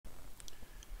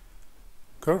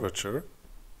Curvature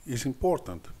is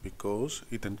important because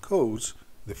it encodes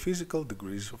the physical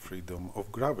degrees of freedom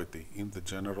of gravity in the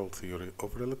general theory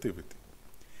of relativity.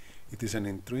 It is an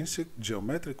intrinsic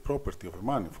geometric property of a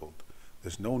manifold.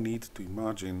 There's no need to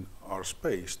imagine our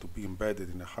space to be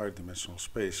embedded in a higher dimensional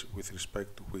space with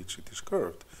respect to which it is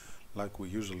curved, like we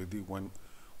usually do when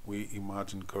we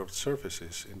imagine curved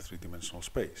surfaces in three-dimensional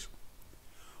space.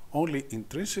 Only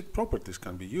intrinsic properties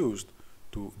can be used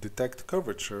to detect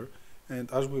curvature,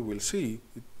 and as we will see,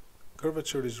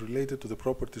 curvature is related to the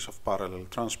properties of parallel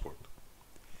transport.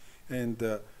 And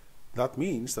that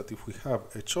means that if we have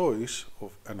a choice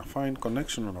of an affine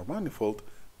connection on our manifold,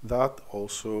 that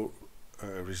also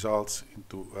results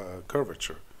into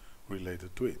curvature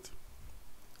related to it.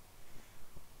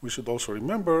 We should also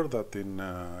remember that in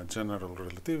general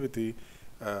relativity,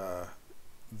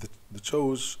 the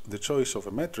choice of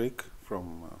a metric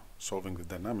from solving the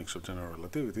dynamics of general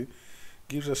relativity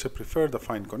gives us a preferred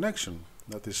affine connection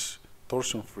that is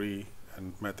torsion-free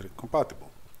and metric compatible.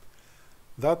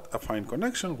 That affine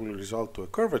connection will result to a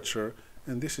curvature,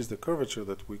 and this is the curvature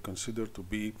that we consider to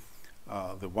be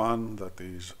the one that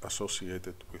is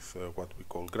associated with what we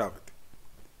call gravity.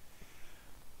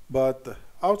 But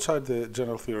outside the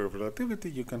general theory of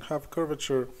relativity, you can have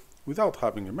curvature without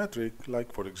having a metric,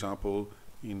 like for example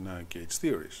in gauge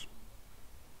theories.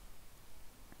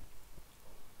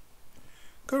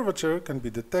 Curvature can be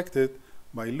detected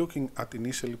by looking at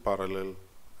initially parallel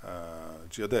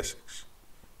geodesics.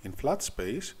 In flat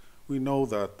space, we know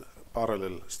that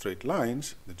parallel straight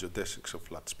lines, the geodesics of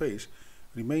flat space,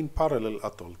 remain parallel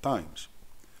at all times.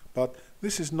 But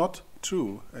this is not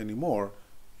true anymore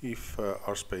if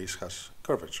our space has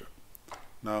curvature.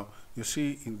 Now, you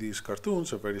see in these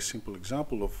cartoons a very simple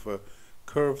example of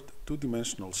curved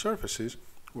two-dimensional surfaces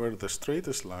where the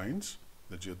straightest lines,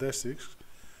 the geodesics,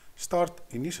 start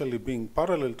initially being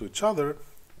parallel to each other,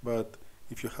 but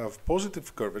if you have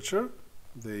positive curvature,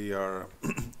 they are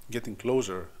getting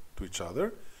closer to each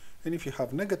other, and if you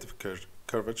have negative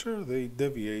curvature, they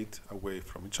deviate away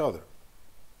from each other.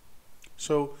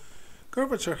 So,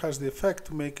 curvature has the effect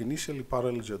to make initially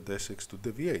parallel geodesics to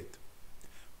deviate,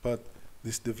 but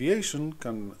this deviation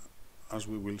can, as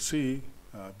we will see,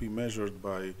 be measured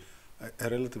by a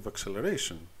relative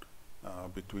acceleration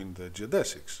between the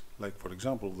geodesics. Like, for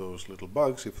example, those little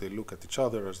bugs, if they look at each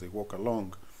other as they walk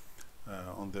along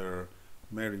on their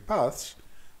merry paths,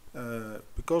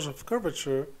 because of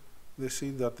curvature, they see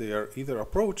that they are either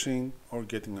approaching or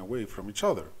getting away from each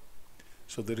other.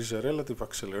 So there is a relative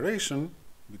acceleration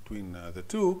between the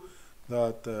two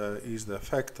that is the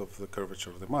effect of the curvature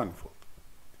of the manifold.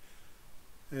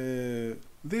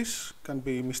 This can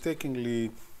be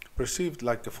mistakenly perceived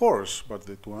like a force by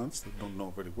the ones that don't know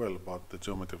very well about the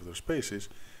geometry of their spaces,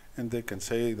 and they can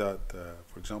say that,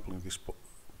 for example, in this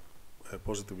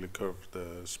positively curved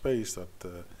space,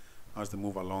 that as they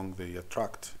move along, they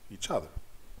attract each other.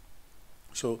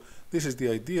 So this is the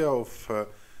idea of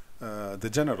the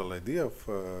general idea of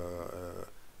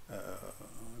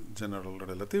general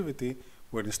relativity,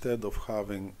 where instead of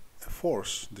having a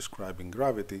force describing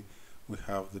gravity, we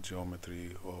have the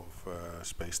geometry of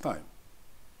space-time.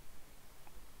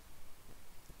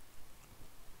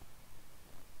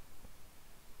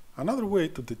 Another way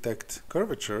to detect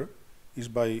curvature is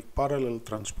by parallel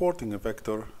transporting a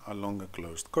vector along a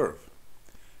closed curve.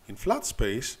 In flat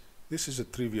space, this is a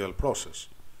trivial process.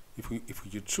 If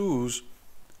you choose,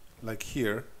 like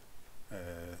here,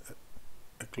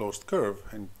 a closed curve,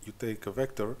 and you take a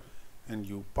vector and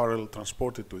you parallel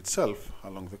transport it to itself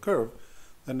along the curve,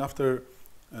 then after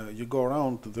you go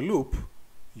around the loop,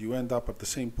 you end up at the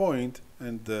same point,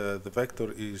 and the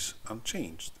vector is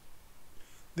unchanged.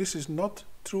 This is not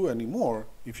true anymore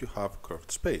if you have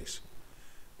curved space.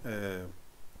 A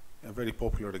very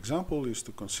popular example is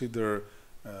to consider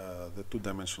the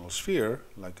two-dimensional sphere,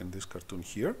 like in this cartoon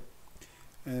here,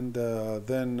 and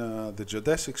then the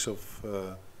geodesics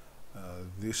of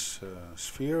this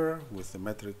sphere with the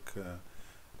metric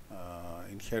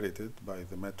inherited by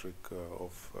the metric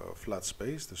of flat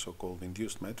space, the so-called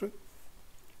induced metric,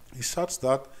 is such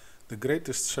that the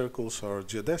greatest circles are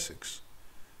geodesics.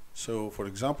 So, for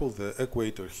example, the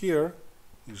equator here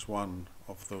is one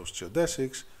of those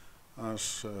geodesics,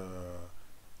 as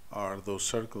are those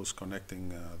circles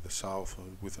connecting the south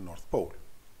with the North Pole.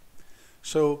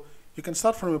 So you can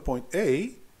start from a point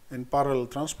A and parallel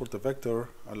transport a vector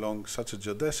along such a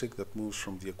geodesic that moves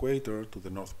from the equator to the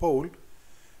North Pole,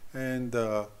 and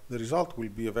the result will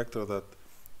be a vector that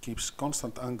keeps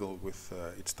constant angle with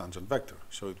its tangent vector.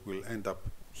 So it will end up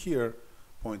here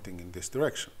pointing in this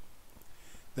direction.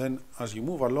 Then as you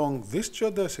move along this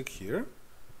geodesic here,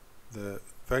 the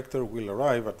vector will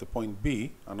arrive at the point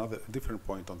B, another different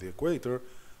point on the equator,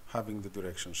 having the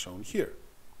direction shown here.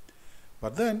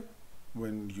 But then,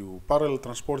 when you parallel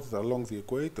transport it along the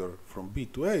equator from B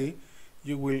to A,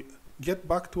 you will get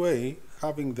back to A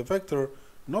having the vector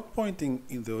not pointing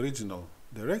in the original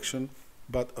direction,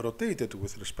 but rotated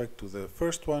with respect to the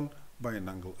first one by an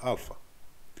angle alpha.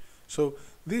 So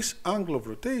this angle of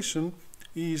rotation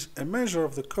is a measure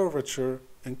of the curvature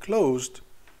enclosed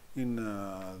in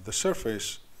the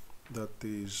surface that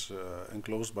is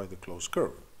enclosed by the closed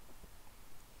curve.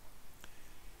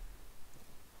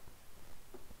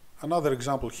 Another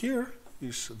example here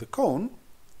is the cone.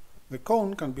 The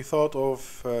cone can be thought of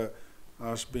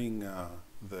as being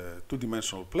the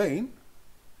two-dimensional plane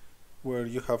where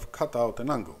you have cut out an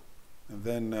angle. And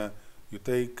then you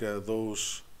take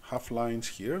those half lines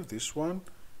here, this one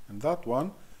and that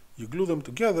one, you glue them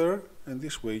together, and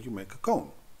this way you make a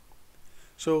cone.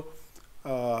 So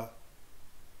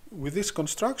with this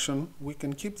construction, we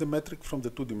can keep the metric from the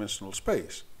two-dimensional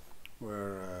space,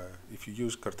 where if you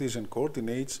use Cartesian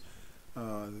coordinates,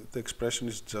 the expression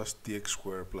is just dx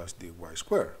squared plus dy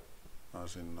squared,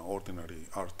 as in ordinary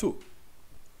R2.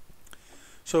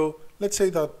 So let's say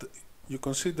that you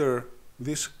consider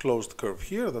this closed curve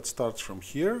here that starts from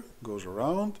here, goes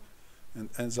around, and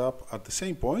ends up at the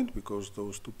same point because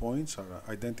those 2 points are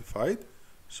identified.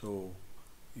 So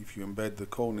if you embed the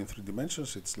cone in 3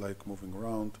 dimensions, it's like moving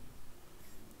around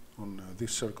on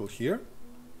this circle here.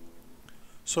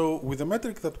 So with the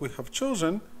metric that we have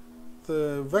chosen,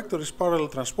 the vector is parallel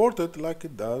transported like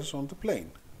it does on the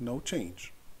plane, no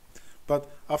change. But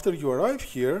after you arrive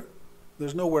here,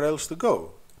 there's nowhere else to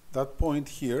go. That point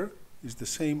here is the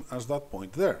same as that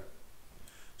point there.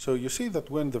 So you see that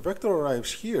when the vector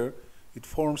arrives here, it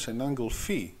forms an angle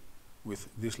phi with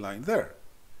this line there.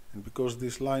 And because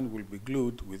this line will be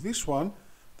glued with this one,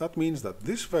 that means that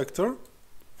this vector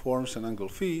forms an angle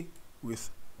phi with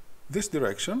this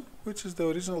direction, which is the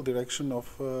original direction of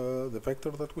the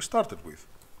vector that we started with.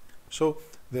 So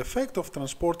the effect of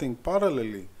transporting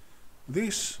parallelly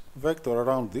this vector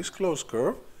around this closed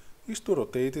curve is to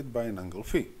rotate it by an angle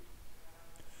phi.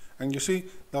 And you see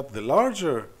that the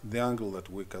larger the angle that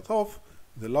we cut off,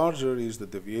 the larger is the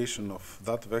deviation of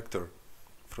that vector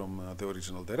from the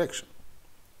original direction.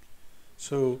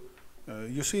 So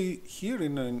you see here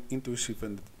in an intuitive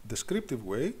and descriptive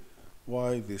way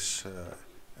why this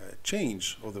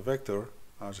change of the vector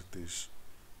as it is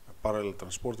parallel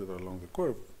transported along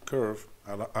the curve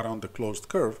around the closed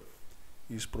curve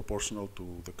is proportional to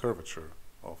the curvature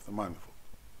of the manifold.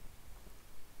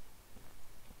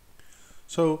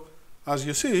 So as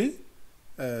you see,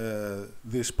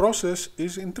 this process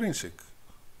is intrinsic.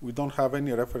 We don't have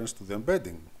any reference to the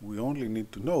embedding. We only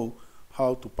need to know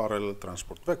how to parallel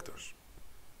transport vectors.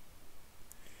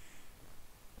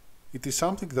 It is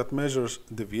something that measures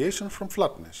deviation from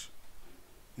flatness.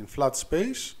 In flat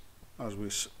space,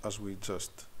 as we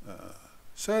just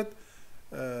said,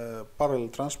 parallel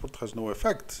transport has no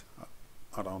effect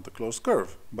around the closed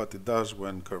curve, but it does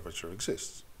when curvature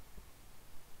exists.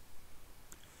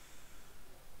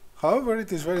 However,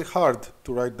 it is very hard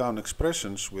to write down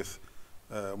expressions with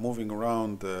moving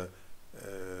around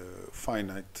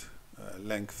finite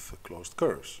length closed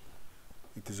curves.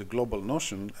 It is a global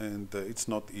notion, and it's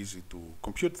not easy to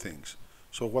compute things.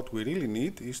 So what we really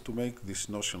need is to make this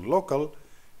notion local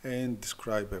and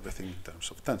describe everything in terms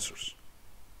of tensors.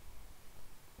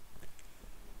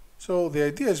 So the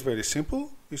idea is very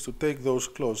simple, is to take those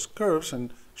closed curves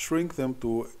and shrink them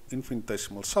to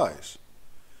infinitesimal size.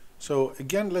 So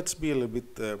again, let's be a little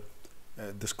bit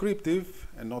descriptive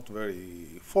and not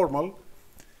very formal.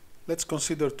 Let's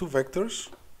consider 2 vectors,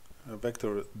 a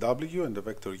vector W and a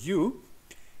vector U,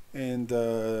 and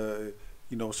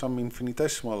some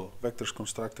infinitesimal vectors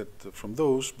constructed from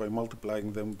those by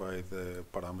multiplying them by the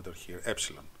parameter here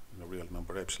epsilon, the real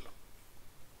number epsilon.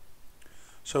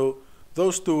 So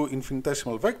those 2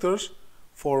 infinitesimal vectors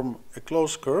form a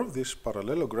closed curve, this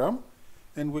parallelogram,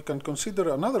 and we can consider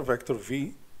another vector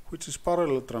V, which is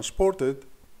parallel transported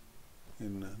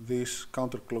in this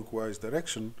counterclockwise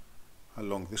direction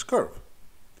along this curve.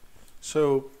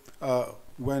 So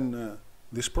when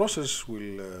this process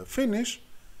will finish,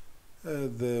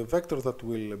 the vector that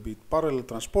will be parallel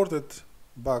transported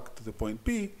back to the point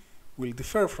P will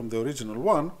differ from the original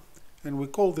one, and we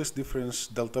call this difference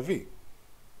delta V.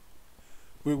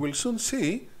 We will soon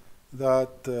see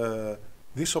that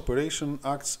this operation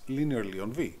acts linearly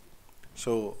on V.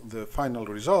 So the final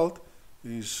result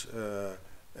is a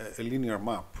linear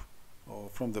map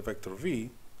from the vector V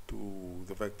to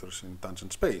the vectors in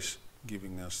tangent space,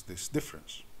 giving us this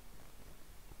difference.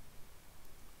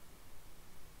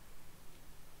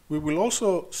 we will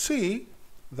also see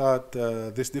that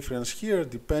this difference here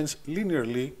depends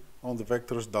linearly on the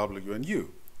vectors w and u.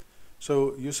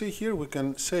 So you see here we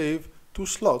can save two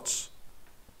slots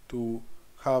to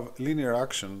have linear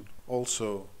action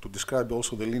also, to describe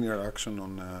also the linear action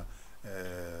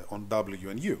on w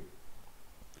and u.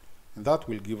 And that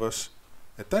will give us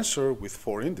a tensor with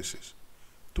 4 indices.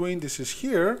 2 indices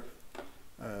here,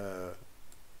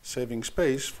 saving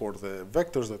space for the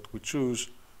vectors that we choose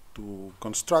to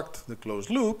construct the closed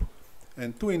loop,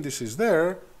 and 2 indices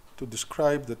there to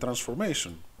describe the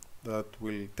transformation that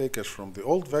will take us from the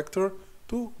old vector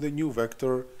to the new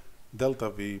vector delta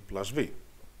v plus v.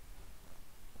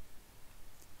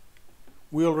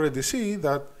 We already see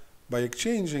that by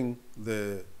exchanging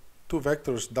the two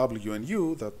vectors w and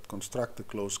u that construct the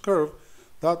closed curve,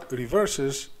 that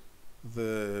reverses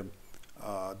the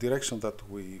direction that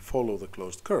we follow the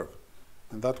closed curve,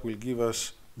 and that will give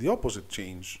us the opposite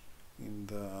change in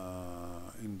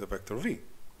the vector v.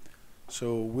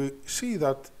 So we see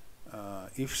that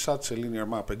if such a linear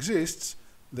map exists,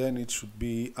 then it should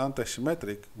be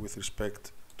antisymmetric with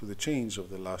respect to the change of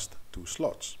the last two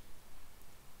slots.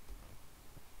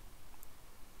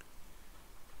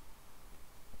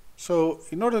 So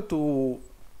in order to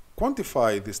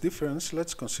quantify this difference,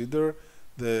 let's consider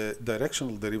the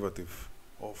directional derivative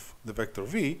of the vector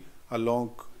v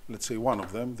along, let's say, one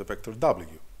of them, the vector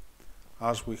w.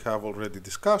 As we have already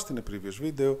discussed in a previous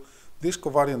video, this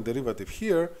covariant derivative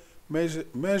here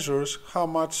measures how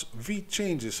much v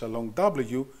changes along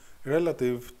w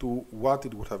relative to what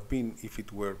it would have been if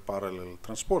it were parallel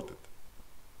transported.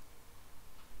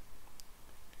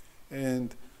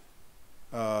 And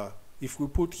if we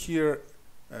put here,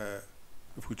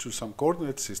 if we choose some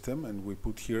coordinate system and we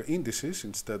put here indices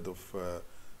instead of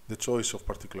the choice of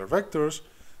particular vectors,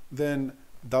 then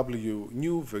w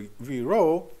nu v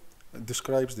rho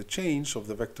describes the change of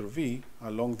the vector v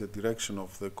along the direction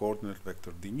of the coordinate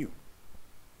vector d nu.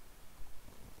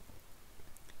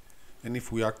 And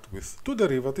if we act with two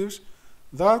derivatives,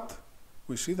 that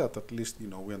we see that at least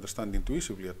we understand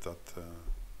intuitively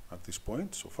at this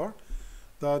point so far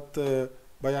that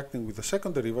by acting with the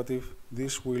second derivative,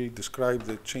 this will describe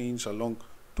the change along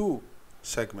two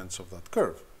segments of that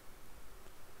curve.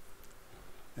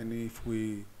 And if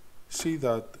we see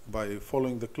that by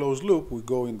following the closed loop, we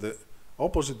go in the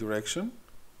opposite direction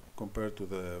compared to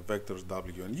the vectors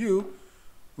w and u,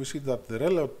 we see that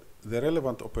the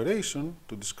relevant operation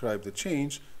to describe the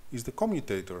change is the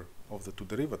commutator of the two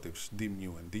derivatives, d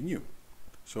mu and d nu.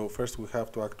 So first we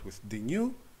have to act with d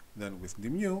nu, then with d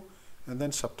mu, and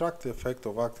then subtract the effect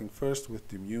of acting first with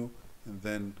d mu and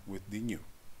then with d nu.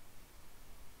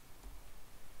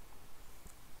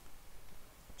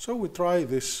 So we try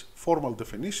this formal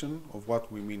definition of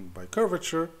what we mean by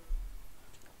curvature.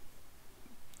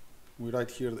 We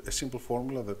write here a simple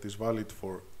formula that is valid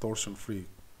for torsion-free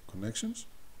connections.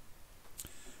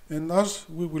 And as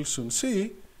we will soon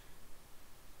see,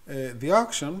 the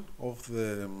action of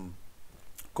the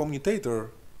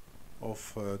commutator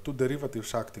of two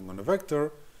derivatives acting on a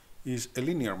vector is a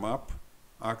linear map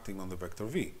acting on the vector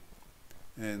v.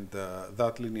 And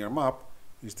that linear map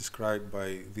is described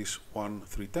by this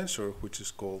 1,3 tensor, which is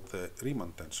called the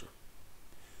Riemann tensor.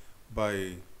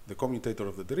 By the commutator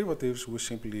of the derivatives, we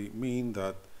simply mean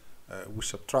that we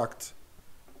subtract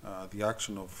the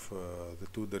action of the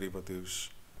two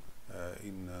derivatives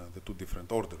in the two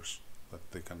different orders that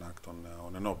they can act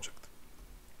on an object.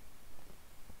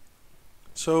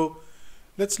 So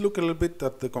let's look a little bit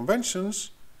at the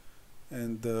conventions,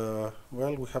 and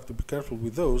well, we have to be careful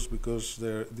with those because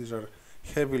these are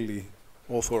heavily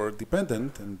author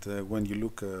dependent, and when you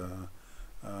look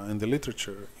in the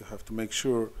literature, you have to make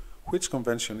sure which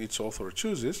convention each author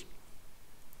chooses.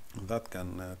 That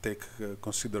can take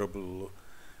considerable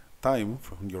time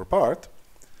from your part.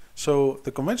 So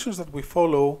the conventions that we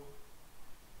follow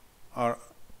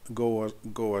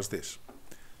go as this.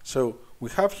 So we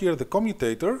have here the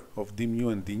commutator of d mu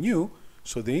and d nu.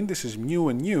 So the indices mu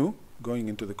and nu going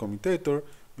into the commutator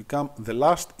become the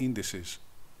last indices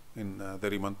in the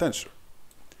Riemann tensor.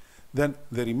 Then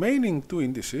the remaining two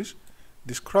indices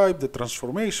describe the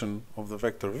transformation of the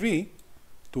vector v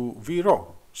to v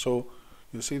rho. So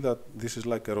you see that this is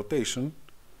like a rotation.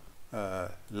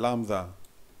 Lambda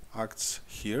acts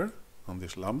here on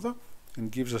this lambda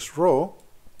and gives us rho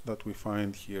that we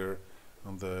find here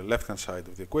on the left-hand side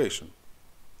of the equation.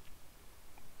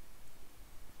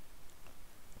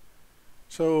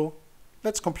 So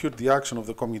let's compute the action of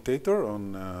the commutator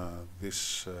on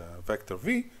this vector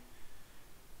v.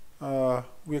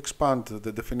 We expand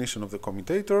the definition of the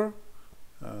commutator.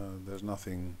 There's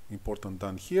nothing important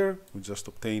done here. We just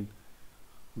obtain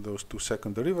those two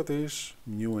second derivatives,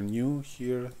 mu and nu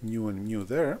here, nu and mu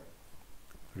there,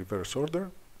 reverse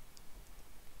order.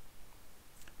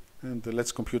 And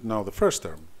let's compute now the first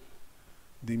term,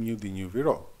 d mu d nu v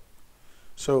rho.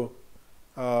 So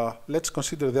let's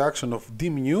consider the action of d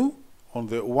mu on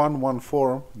the 1-1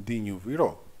 form d nu v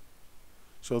rho.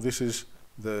 So this is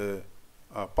the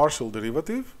partial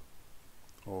derivative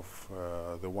of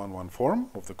the 1-1 form,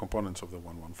 of the components of the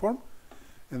 1-1 form.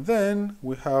 And then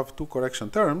we have two correction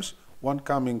terms, one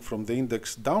coming from the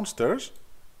index downstairs,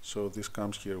 so this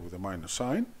comes here with a minus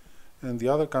sign, and the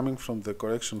other coming from the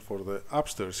correction for the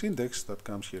upstairs index that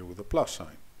comes here with a plus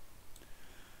sign.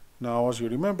 Now, as you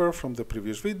remember from the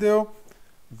previous video,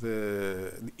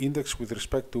 the index with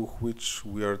respect to which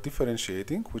we are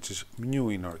differentiating, which is mu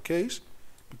in our case,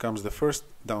 becomes the first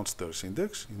downstairs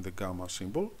index in the gamma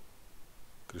symbol,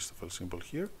 Christoffel symbol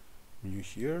here,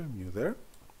 mu there.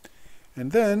 And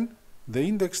then the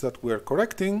index that we are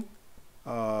correcting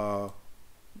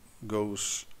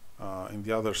goes in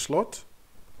the other slot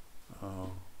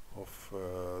of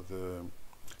the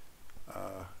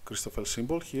Christoffel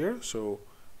symbol here. So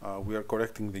we are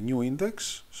correcting the new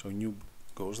index, so nu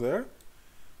goes there.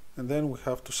 And then we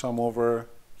have to sum over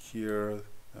here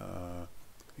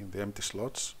in the empty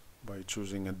slots by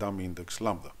choosing a dummy index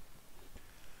lambda.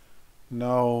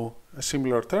 Now a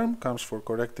similar term comes for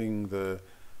correcting the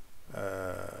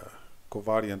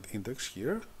covariant index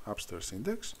here, upstairs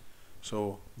index.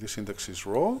 So this index is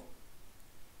rho,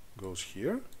 goes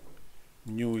here.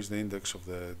 Nu is the index of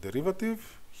the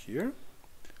derivative here,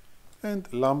 and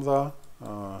lambda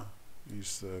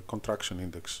is the contraction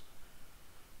index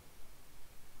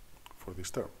for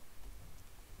this term.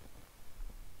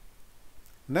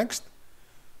 Next,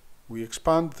 we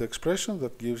expand the expression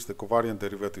that gives the covariant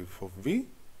derivative of v.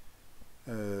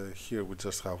 Here we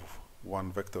just have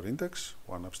one vector index,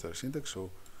 one upstairs index,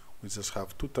 so we just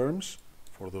have two terms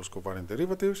for those covariant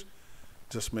derivatives.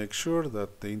 Just make sure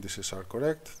that the indices are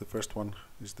correct. The first one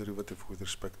is derivative with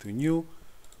respect to nu,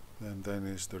 and then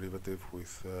is derivative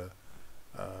with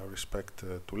respect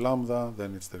to lambda,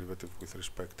 then it's derivative with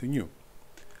respect to nu.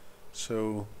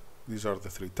 So these are the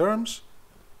three terms.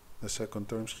 The second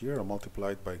terms here are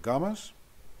multiplied by gammas.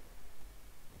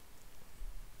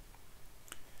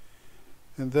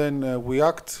 And then we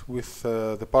act with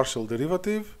the partial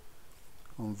derivative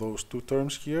on those two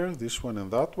terms here, this one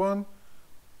and that one.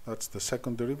 That's the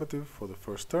second derivative for the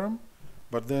first term.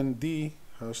 But then d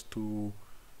has to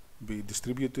be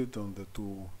distributed on the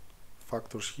two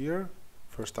factors here,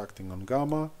 first acting on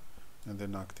gamma and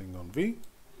then acting on v.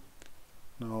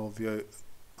 Now the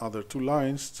other two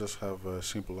lines just have a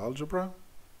simple algebra.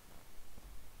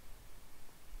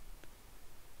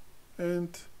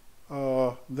 And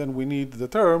then we need the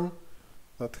term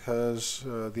that has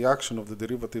the action of the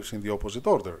derivatives in the opposite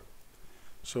order.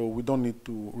 So we don't need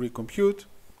to recompute.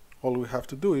 All we have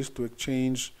to do is to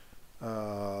exchange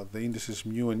the indices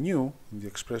mu and nu in the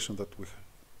expression that we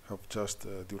have just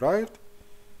derived.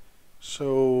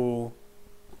 So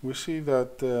we see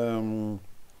that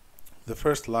the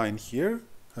first line here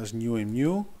has nu and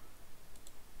mu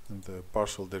and the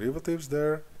partial derivatives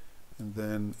there, and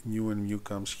then nu and mu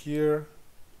comes here,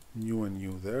 nu and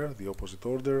nu there, the opposite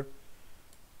order,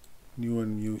 nu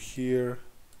and mu here,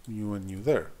 nu and nu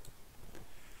there.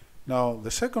 Now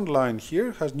the second line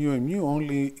here has nu and mu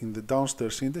only in the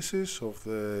downstairs indices of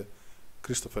the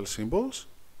Christoffel symbols,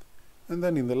 and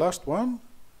then in the last one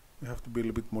we have to be a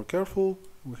little bit more careful.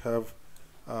 We have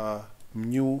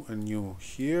mu and nu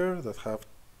here that have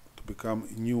to become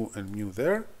nu and mu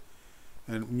there,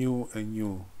 and mu and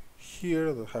nu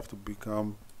here that have to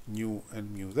become nu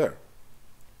and mu there.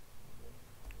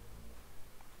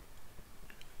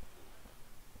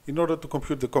 In order to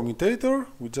compute the commutator,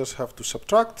 we just have to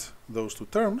subtract those two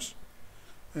terms,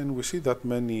 and we see that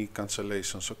many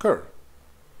cancellations occur.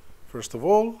 First of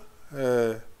all,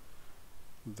 the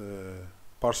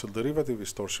partial derivative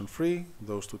is torsion-free.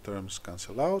 Those two terms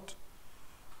cancel out.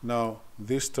 Now,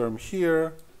 this term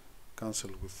here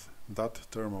cancel with that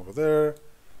term over there,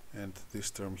 and this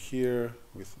term here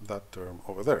with that term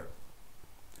over there.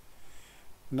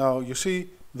 Now, you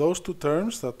see those two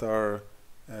terms that are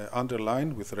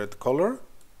underlined with red color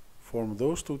form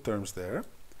those two terms there,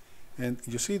 and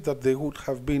you see that they would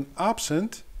have been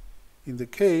absent in the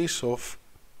case of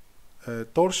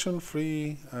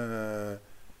torsion-free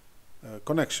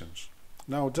connections.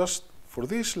 Now, just for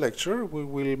this lecture, we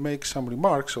will make some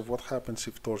remarks of what happens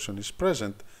if torsion is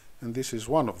present, and this is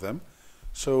one of them.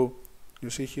 So you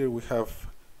see here we have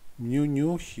mu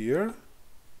nu here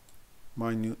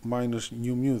minus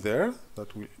nu mu there,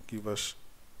 that will give us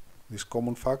this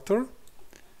common factor,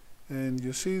 and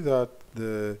you see that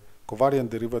the covariant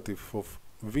derivative of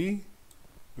V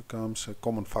becomes a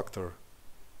common factor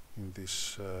in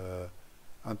this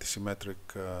antisymmetric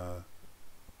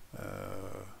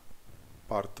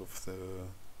part of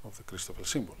the Christoffel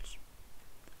symbols.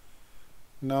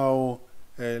 Now,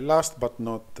 last but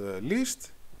not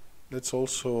least, let's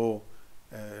also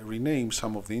rename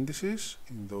some of the indices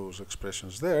in those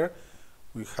expressions there.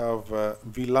 We have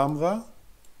V lambda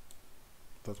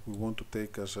that we want to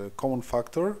take as a common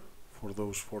factor for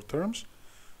those 4 terms.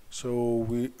 So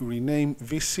we rename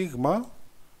V sigma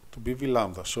to be V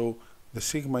lambda. So the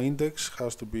sigma index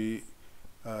has to be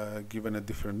given a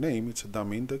different name. It's a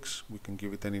dummy index. We can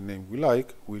give it any name we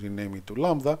like. We rename it to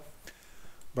lambda.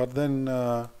 But then,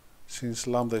 since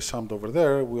lambda is summed over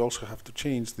there, we also have to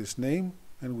change this name,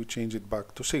 and we change it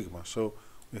back to sigma. So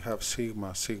we have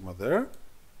sigma, sigma there.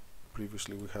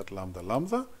 Previously we had lambda,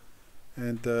 lambda.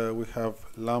 And we have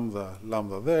lambda,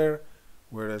 lambda there,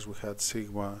 whereas we had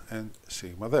sigma and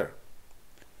sigma there.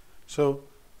 So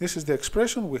this is the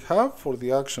expression we have for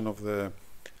the action of the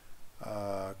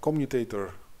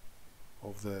commutator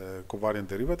of the covariant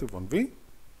derivative on V.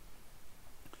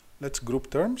 Let's group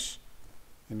terms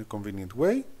in a convenient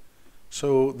way.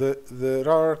 So there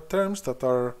are terms that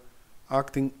are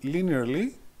acting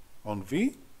linearly on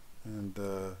V, and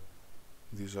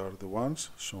these are the ones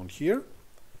shown here.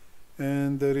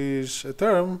 And there is a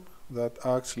term that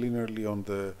acts linearly on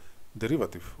the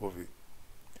derivative of V.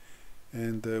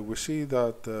 And we see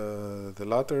that the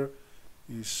latter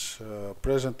is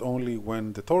present only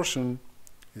when the torsion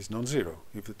is non-zero.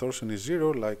 If the torsion is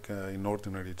 0, like in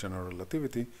ordinary general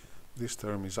relativity, this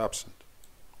term is absent.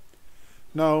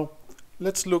 Now,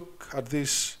 let's look at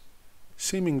this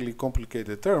seemingly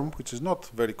complicated term, which is not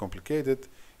very complicated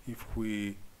if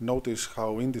we notice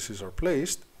how indices are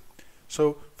placed.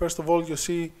 So, first of all, you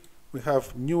see we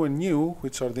have nu and nu,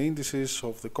 which are the indices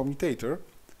of the commutator.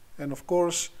 And of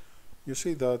course, you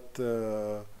see that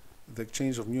the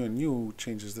change of nu and nu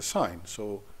changes the sign.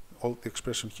 So, all the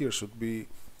expression here should be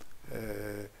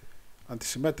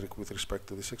antisymmetric with respect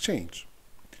to this exchange.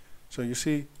 So, you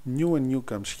see nu and nu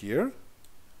comes here,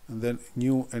 and then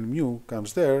nu and mu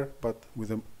comes there, but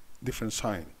with a different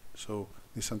sign. So,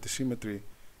 this antisymmetry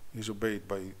is obeyed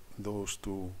by those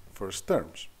 2 first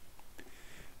terms.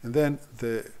 And then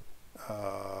the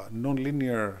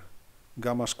nonlinear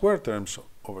gamma square terms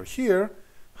over here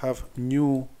have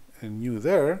nu and nu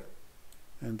there,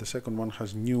 and the second one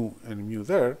has nu and mu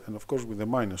there, and of course with the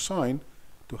minus sign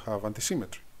to have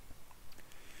antisymmetry.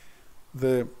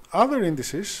 The other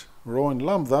indices, rho and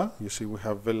lambda, you see we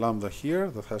have V lambda here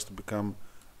that has to become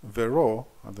V rho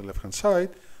on the left hand side,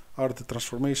 are the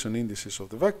transformation indices of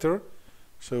the vector.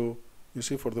 So you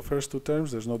see for the first 2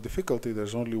 terms there's no difficulty,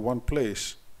 there's only one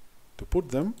place to put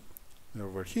them, they're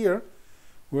over here,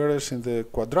 whereas in the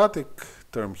quadratic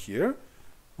term here,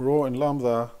 rho and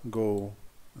lambda go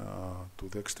to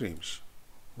the extremes.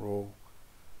 Rho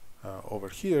over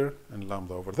here and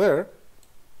lambda over there,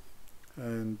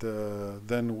 and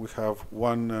then we have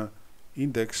one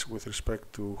index with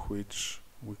respect to which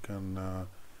we can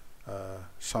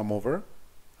sum over,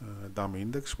 dummy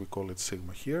index, we call it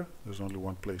sigma here. There's only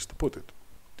one place to put it.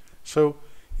 So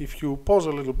if you pause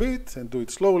a little bit and do it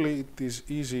slowly, it is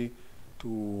easy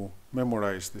to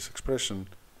memorize this expression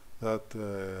that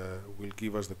will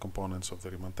give us the components of the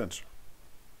Riemann tensor.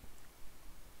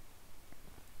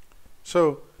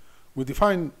 So we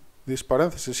define this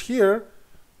parenthesis here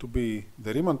to be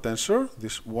the Riemann tensor,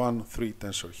 this 1, 3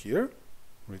 tensor here,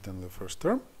 written in the first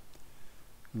term.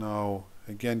 Now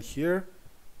again here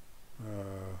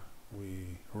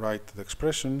we write the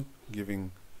expression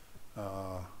giving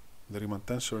the Riemann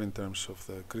tensor in terms of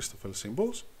the Christoffel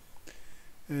symbols,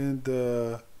 and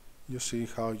you see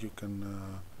how you can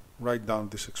write down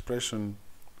this expression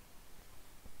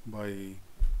by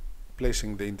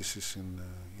placing the indices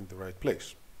in the right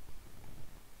place.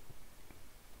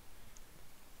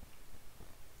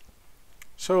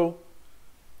 So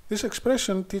this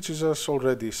expression teaches us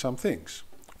already some things.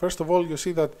 First of all, you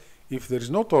see that if there is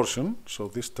no torsion, so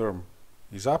this term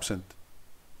is absent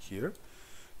here,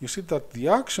 you see that the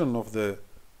action of the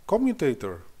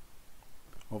commutator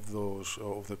of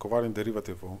the covariant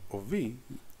derivative of V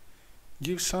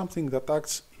gives something that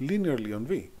acts linearly on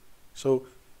V. So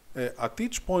at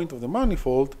each point of the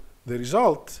manifold, the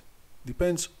result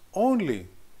depends only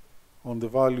on the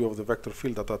value of the vector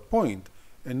field at that point,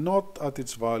 and not at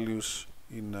its values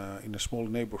in a small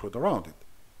neighborhood around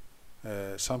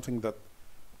it. Something that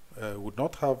would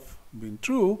not have been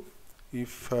true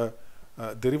if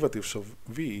derivatives of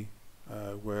V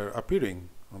were appearing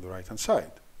on the right hand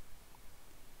side.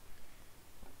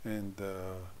 And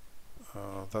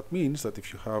that means that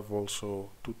if you have also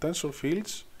two tensor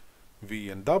fields, V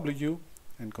and W,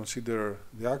 and consider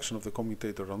the action of the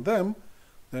commutator on them,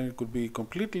 then it could be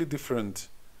completely different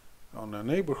on a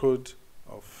neighborhood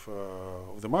of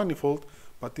the manifold.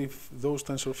 But if those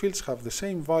tensor fields have the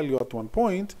same value at one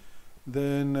point,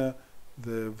 then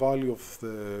the value of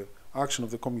the action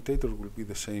of the commutator will be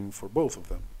the same for both of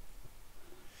them.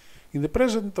 In the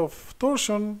present of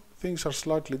torsion, things are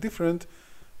slightly different,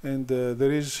 and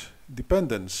there is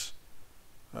dependence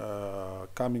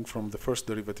coming from the first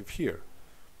derivative here.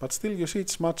 But still, you see,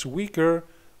 it's much weaker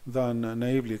than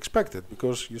naively expected,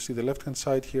 because you see the left-hand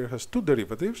side here has two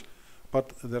derivatives,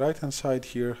 but the right-hand side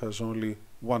here has only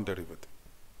one derivative.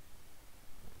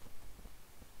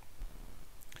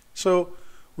 So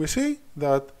we see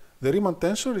that the Riemann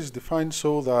tensor is defined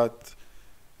so that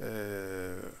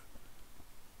the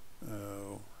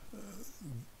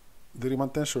Riemann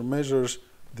tensor measures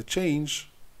the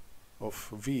change of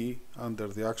V under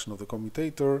the action of the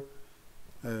commutator,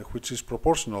 which is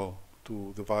proportional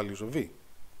to the values of V,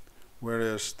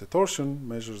 whereas the torsion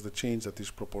measures the change that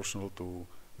is proportional to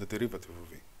the derivative of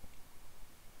V.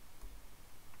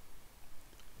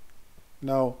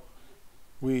 Now,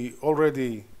 we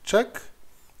already check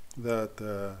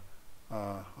that,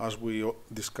 as we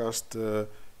discussed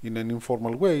in an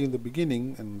informal way in the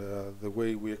beginning, and the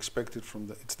way we expected from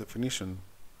its definition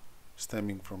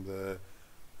stemming from the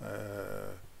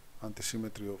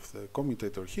antisymmetry of the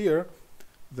commutator here,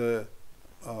 the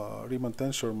Riemann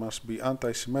tensor must be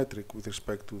antisymmetric with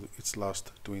respect to its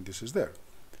last two indices there.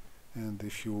 And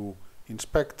if you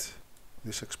inspect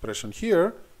this expression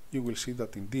here, you will see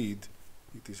that indeed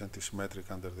it is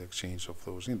antisymmetric under the exchange of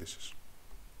those indices.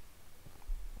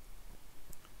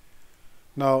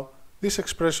 Now, this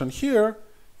expression here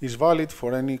is valid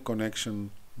for any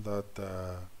connection that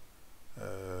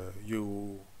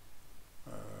you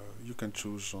can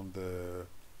choose on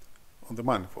the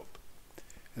manifold.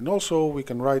 And also, we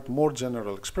can write more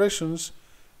general expressions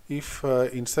if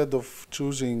instead of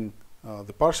choosing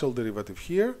the partial derivative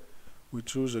here, we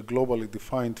choose a globally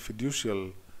defined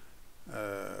fiducial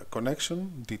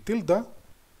connection, d tilde,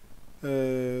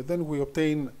 then we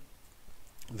obtain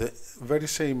the very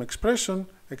same expression,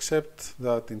 except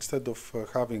that instead of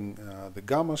having the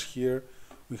gammas here,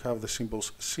 we have the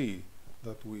symbols C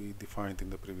that we defined in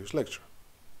the previous lecture.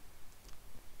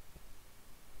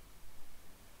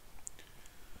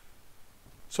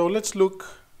 So let's look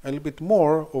a little bit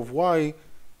more of why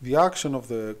the action of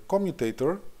the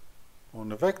commutator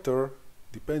on a vector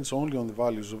depends only on the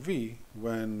values of V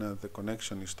when the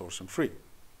connection is torsion-free.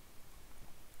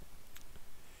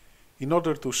 In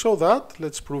order to show that,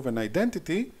 let's prove an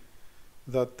identity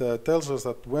that tells us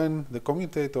that when the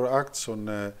commutator acts on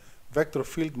a vector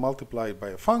field multiplied by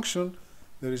a function,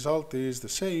 the result is the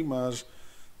same as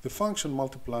the function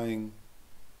multiplying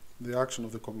the action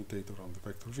of the commutator on the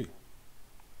vector V.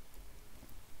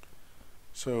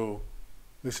 So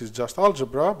this is just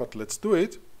algebra, but let's do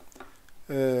it.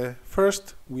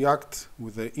 First, we act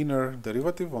with the inner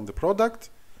derivative on the product,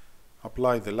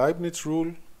 apply the Leibniz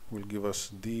rule, will give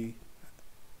us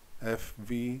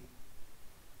dfv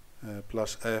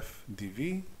plus f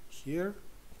dv here.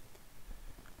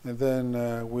 And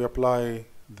then we apply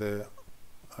the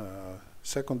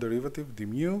second derivative, d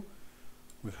mu.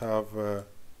 We have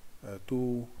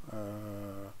two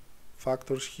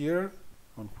factors here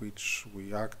on which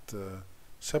we act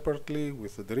separately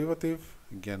with the derivative,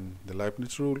 again the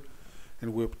Leibniz rule,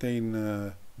 and we obtain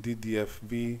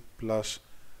ddfv plus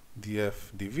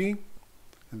df dv,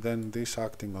 and then this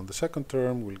acting on the second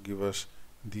term will give us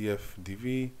df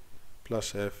dv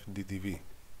plus f ddv.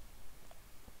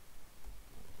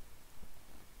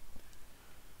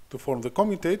 To form the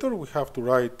commutator, we have to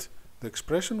write the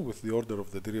expression with the order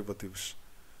of the derivatives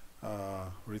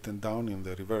written down in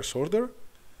the reverse order.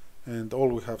 And all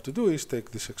we have to do is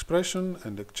take this expression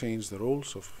and exchange the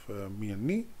roles of mi and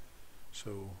ni.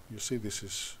 So you see this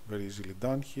is very easily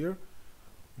done here.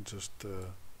 We just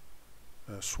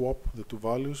swap the two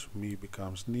values. Mi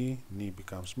becomes ni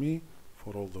becomes mi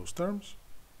for all those terms.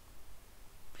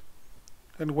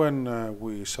 And when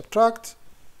we subtract,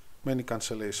 many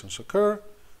cancellations occur.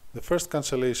 The first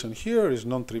cancellation here is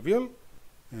non-trivial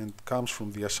and comes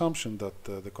from the assumption that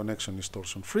the connection is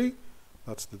torsion-free.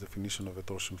 That's the definition of a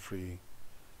torsion-free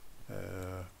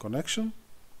connection.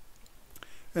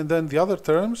 And then the other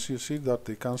terms, you see that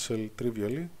they cancel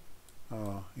trivially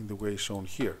in the way shown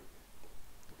here.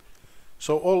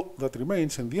 So all that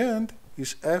remains in the end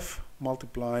is f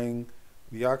multiplying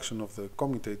the action of the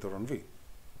commutator on V.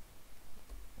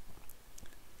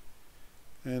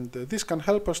 And this can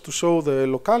help us to show the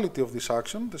locality of this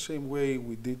action, the same way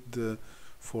we did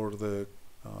for the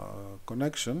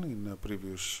connection in a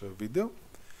previous video.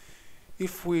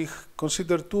 If we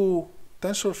consider two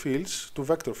tensor fields, two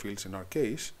vector fields in our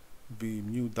case, v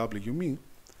mu w mu,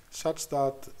 such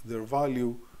that their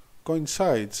value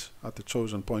coincides at the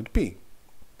chosen point P,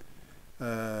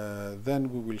 then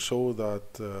we will show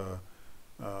that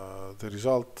the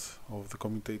result of the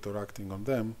commutator acting on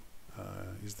them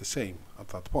is the same at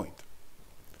that point.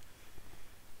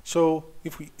 So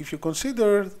if you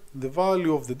consider the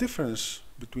value of the difference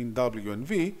between w and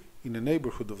v in a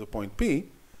neighborhood of the point P,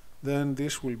 then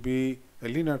this will be a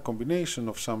linear combination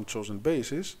of some chosen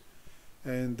bases,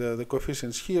 and the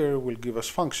coefficients here will give us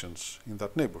functions in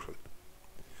that neighborhood.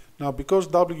 Now, because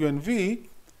w and v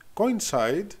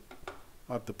coincide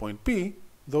at the point P,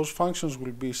 those functions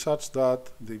will be such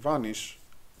that they vanish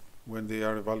when they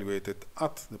are evaluated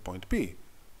at the point P,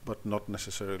 but not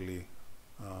necessarily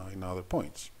in other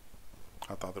points,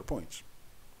 at other points.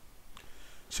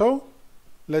 So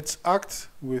let's act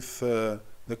with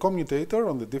the commutator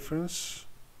on the difference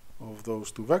of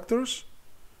those two vectors.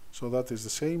 So that is the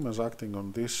same as acting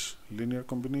on this linear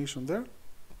combination there.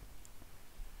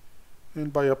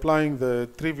 And by applying the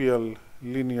trivial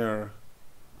linear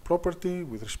property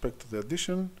with respect to the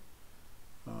addition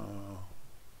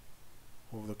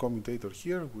of the commutator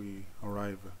here, we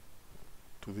arrive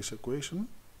to this equation.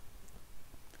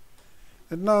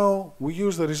 And now we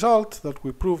use the result that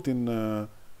we proved in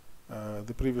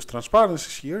the previous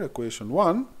transparencies here, equation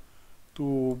 1,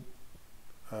 to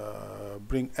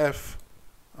bring f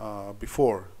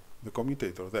before the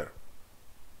commutator there.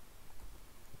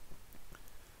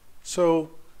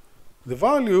 So the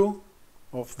value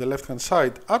of the left-hand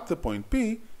side at the point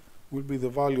P will be the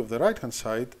value of the right-hand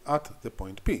side at the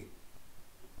point P.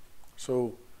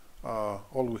 So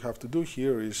all we have to do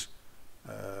here is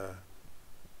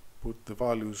put the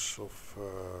values of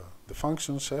the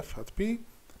functions f at P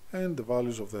and the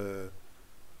values of the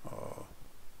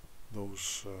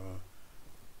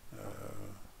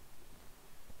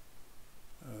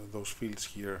those fields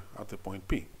here at the point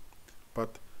P.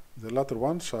 But the latter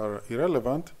ones are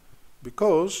irrelevant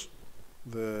because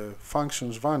the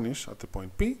functions vanish at the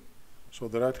point P, so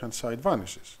the right-hand side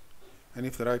vanishes. And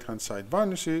if the right-hand side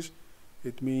vanishes,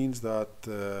 it means that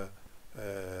the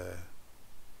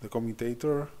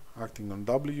commutator acting on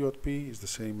W at P is the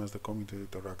same as the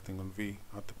commutator acting on V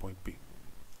at the point P.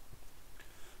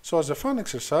 So as a fun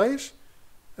exercise,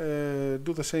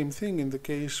 do the same thing in the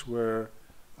case where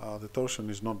the torsion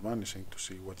is not vanishing to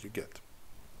see what you get.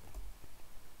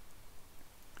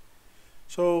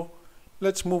 So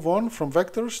let's move on from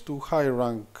vectors to higher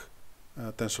rank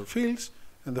tensor fields,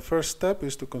 and the first step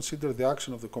is to consider the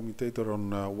action of the commutator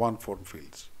on one-form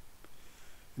fields.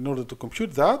 In order to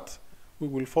compute that, we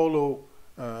will follow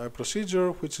a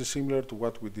procedure which is similar to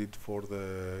what we did for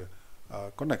the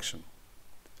connection.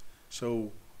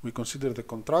 So we consider the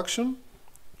contraction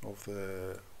of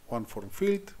the one-form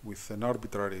field with an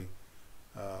arbitrary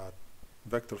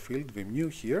vector field v mu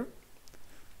here,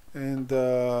 and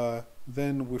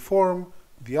then we form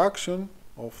the action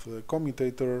of the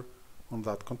commutator on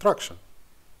that contraction.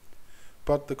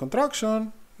 But the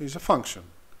contraction is a function.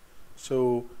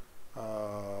 So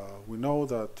we know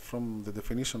that from the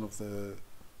definition of the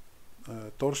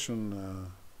torsion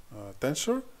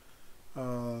tensor,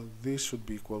 this should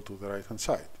be equal to the right-hand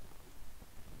side.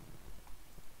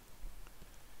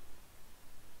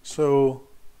 So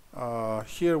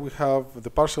here we have the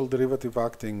partial derivative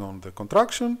acting on the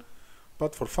contraction,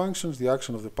 but for functions the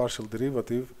action of the partial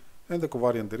derivative and the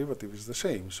covariant derivative is the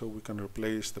same, so we can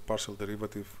replace the partial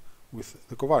derivative with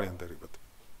the covariant derivative.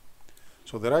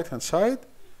 So the right-hand side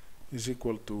is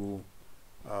equal to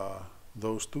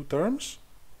those two terms.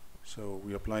 So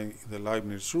we apply the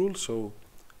Leibniz rule, so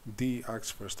d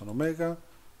acts first on omega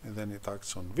and then it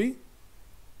acts on v.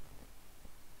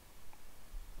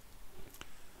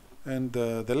 And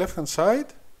the left-hand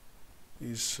side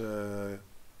is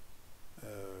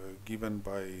given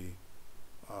by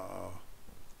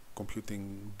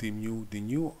computing d mu d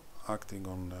nu acting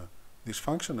on this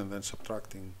function and then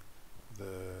subtracting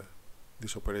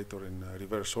this operator in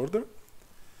reverse order.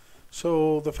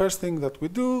 So the first thing that we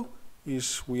do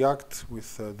is we act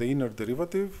with the inner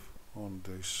derivative on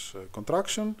this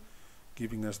contraction,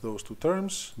 giving us those two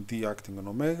terms, d acting on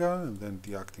omega and then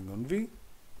d acting on v.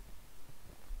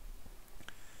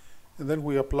 And then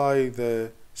we apply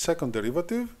the second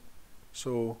derivative.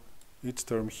 So each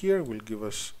term here will give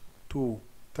us two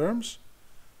terms.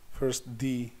 First,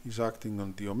 d is acting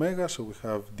on d omega, so we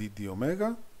have d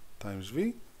omega times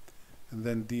v. And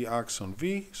then d acts on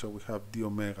v, so we have d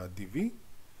omega dv.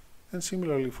 And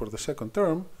similarly for the second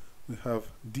term, we have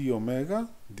d omega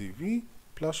dv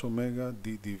plus omega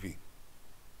d dv.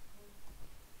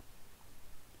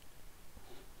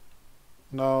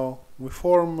 Now we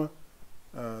form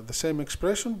the same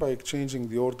expression by changing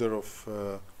the order of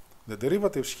the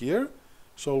derivatives here.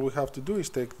 So all we have to do is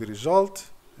take the result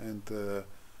and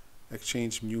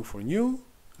exchange mu for nu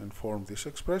and form this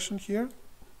expression here.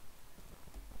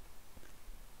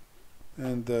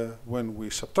 And when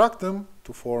we subtract them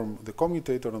to form the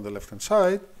commutator on the left hand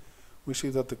side, we see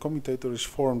that the commutator is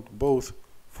formed both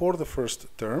for the first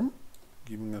term,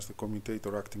 giving us the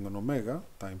commutator acting on omega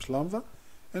times lambda,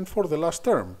 and for the last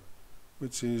term,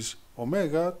 which is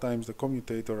omega times the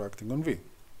commutator acting on v.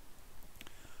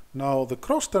 Now the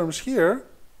cross terms here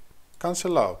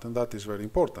cancel out, and that is very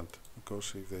important,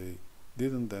 because if they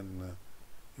didn't, then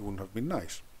it wouldn't have been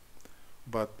nice.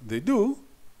 But they do.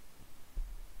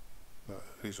 The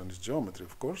reason is geometry,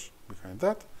 of course, behind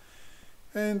that.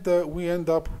 And we end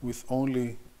up with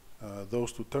only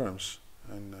those two terms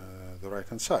on the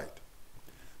right-hand side.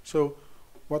 So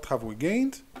what have we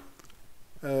gained?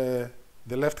 The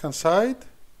left-hand side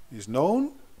is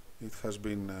known. It has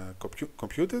been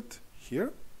computed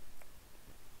here.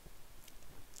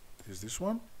 Is this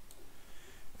one.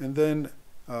 And then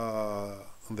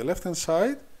on the left-hand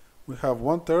side, we have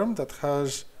one term that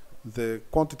has the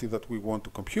quantity that we want to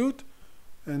compute.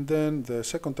 And then the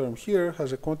second term here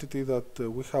has a quantity that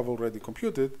we have already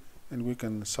computed, and we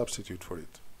can substitute for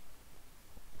it.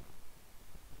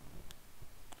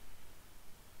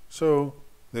 So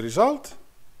the result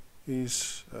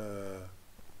is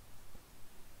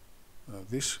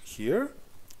this here,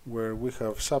 where we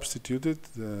have substituted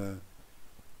the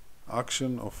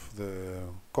action of the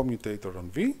commutator on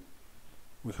V.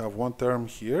 We have one term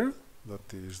here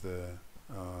that is the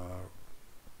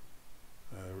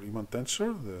Riemann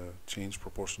tensor, the change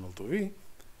proportional to V,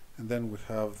 and then we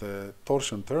have the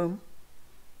torsion term,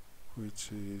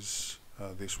 which is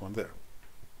this one there.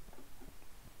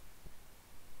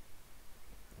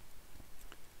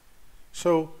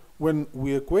 So when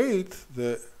we equate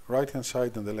the right-hand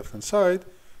side and the left-hand side,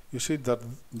 you see that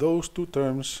those two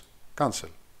terms cancel.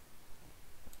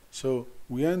 So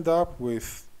we end up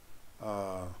with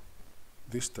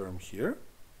this term here,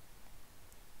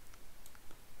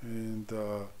 and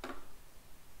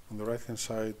on the right-hand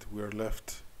side we are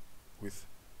left with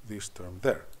this term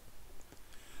there.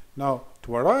 Now,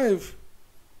 to arrive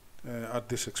at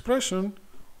this expression,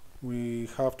 we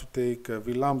have to take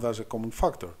v lambda as a common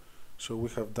factor. So we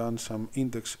have done some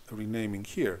index renaming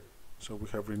here. So we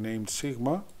have renamed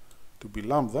sigma to be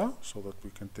lambda, so that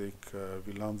we can take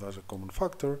v lambda as a common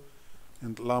factor,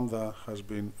 and lambda has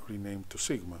been renamed to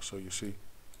sigma. So you see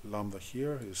lambda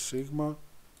here is sigma,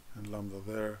 and lambda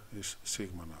there is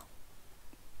sigma now.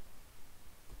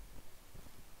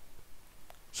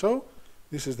 So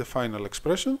this is the final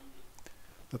expression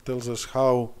that tells us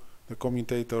how the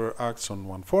commutator acts on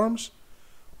one forms.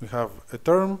 We have a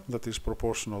term that is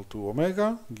proportional to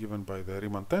omega, given by the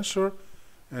Riemann tensor,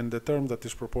 and a term that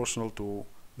is proportional to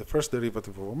the first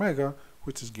derivative of omega,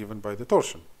 which is given by the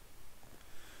torsion.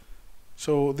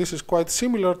 So this is quite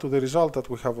similar to the result that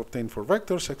we have obtained for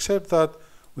vectors, except that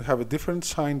we have a different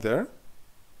sign there,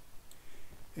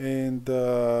 and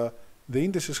the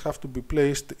indices have to be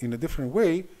placed in a different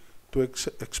way to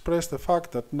express the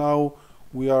fact that now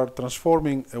we are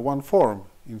transforming a one form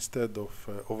instead of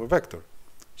a vector.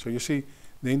 So you see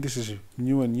the indices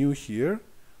mu and nu here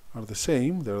are the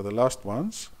same. They are the last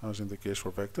ones, as in the case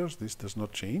for vectors. This does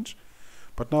not change.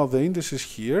 But now the indices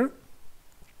here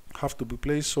have to be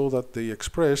placed so that they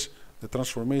express the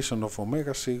transformation of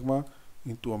omega sigma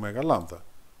into omega lambda.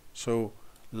 So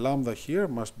lambda here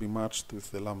must be matched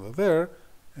with the lambda there,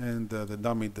 and the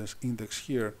dummy index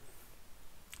here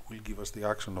will give us the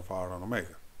action of R on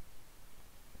omega.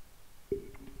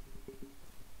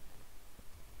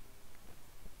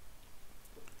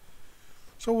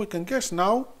 So we can guess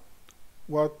now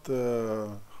what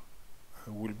will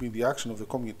be the action of the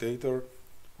commutator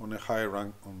on a higher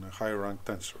rank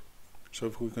tensor. So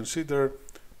if we consider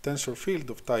tensor field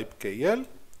of type KL,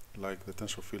 like the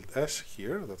tensor field S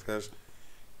here, that has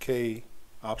K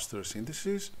upstairs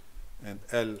indices and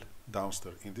L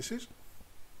downstairs indices,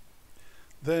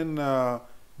 then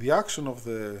the action of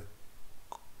the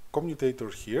commutator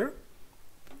here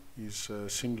is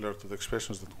similar to the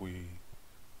expressions that we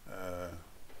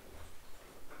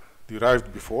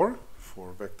derived before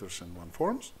for vectors and one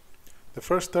forms. The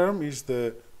first term is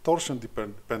the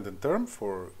torsion-dependent term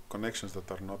for connections that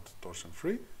are not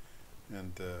torsion-free,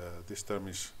 and this term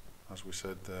is, as we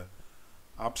said,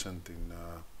 absent in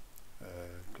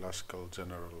classical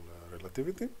general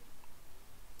relativity.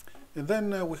 And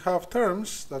then we have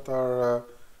terms that are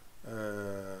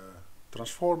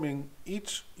transforming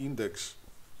each index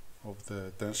of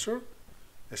the tensor,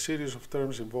 a series of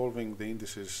terms involving the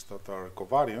indices that are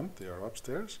covariant, they are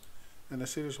upstairs, and a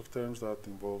series of terms that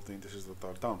involve the indices that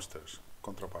are downstairs,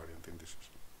 contravariant indices.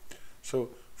 So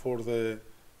for the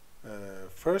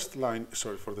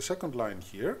for the second line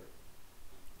here,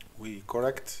 we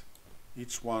correct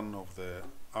each one of the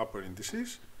upper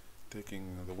indices,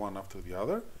 taking the one after the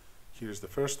other. Here's the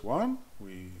first one.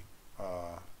 We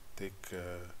take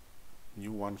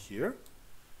mu1 here.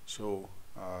 So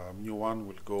mu1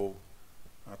 will go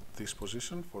at this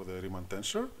position for the Riemann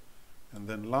tensor, and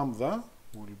then lambda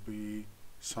will be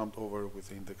summed over with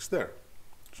the index there.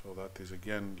 So that is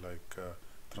again like a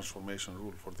transformation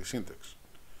rule for this index.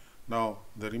 Now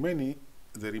the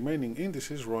remaining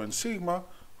indices, rho and sigma,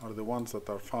 are the ones that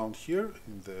are found here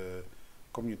in the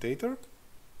commutator,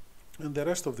 and the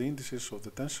rest of the indices of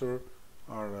the tensor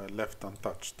are left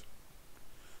untouched.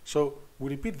 So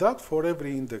we repeat that for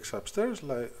every index upstairs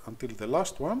until the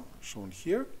last one, shown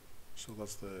here. So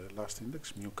that's the last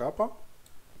index, mu kappa,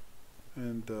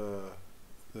 and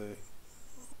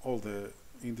all the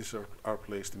indices are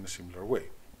placed in a similar way.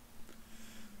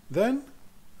 Then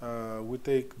we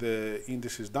take the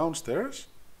indices downstairs,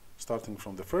 starting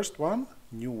from the first one,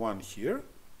 nu1 here.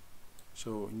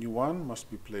 So nu1 must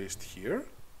be placed here,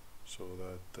 so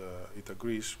that it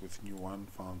agrees with nu1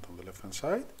 found on the left-hand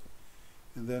side.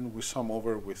 And then we sum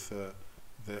over with the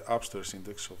upstairs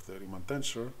index of the Riemann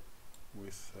tensor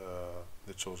with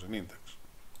the chosen index.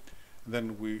 And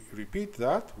then we repeat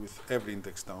that with every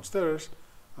index downstairs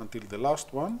until the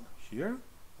last one here,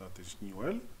 that is nu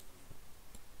L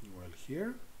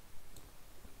here,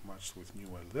 matched with nu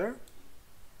L there,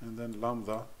 and then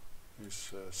lambda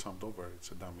is summed over,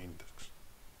 it's a dummy index.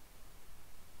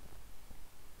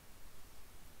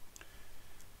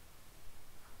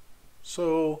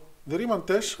 So the Riemann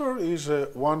tensor is a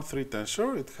 1-3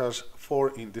 tensor. It has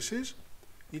 4 indices,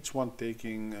 each one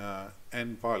taking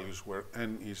n values, where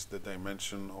n is the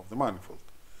dimension of the manifold.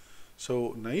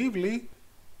 So naively,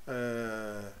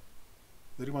 the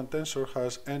Riemann tensor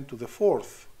has n to the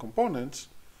 4th components,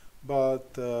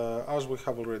 but as we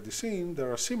have already seen,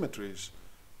 there are symmetries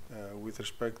with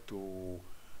respect to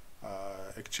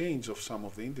exchange of some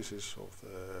of the indices of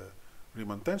the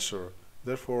Riemann tensor.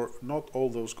 Therefore, not all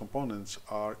those components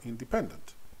are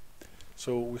independent.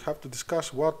 So we have to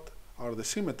discuss what are the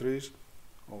symmetries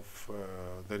of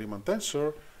the Riemann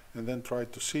tensor, and then try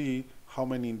to see how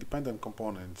many independent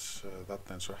components that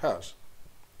tensor has.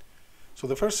 So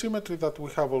the first symmetry that we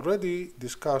have already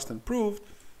discussed and proved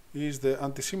is the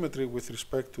antisymmetry with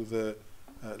respect to the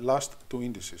last 2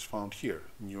 indices found here,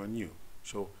 nu and nu.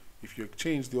 So if you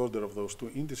exchange the order of those 2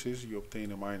 indices, you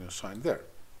obtain a minus sign there.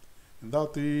 And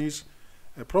that is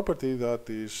a property that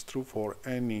is true for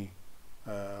any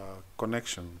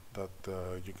connection that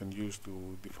you can use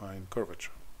to define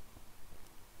curvature.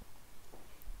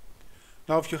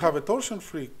 Now, if you have a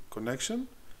torsion-free connection,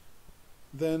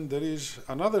 then there is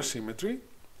another symmetry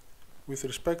with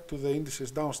respect to the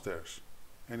indices downstairs.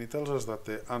 And it tells us that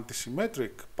the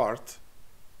antisymmetric part,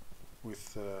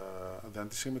 with the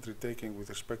antisymmetry taken with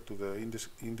respect to the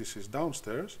indices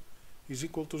downstairs, is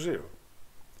equal to 0.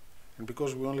 And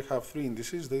because we only have 3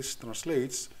 indices, this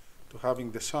translates to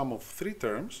having the sum of 3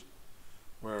 terms,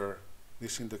 where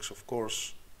this index, of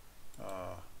course,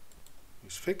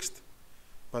 is fixed,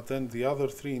 but then the other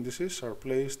 3 indices are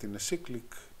placed in a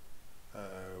cyclic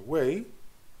way,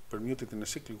 permuted in a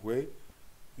cyclic way,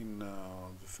 in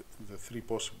the 3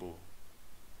 possible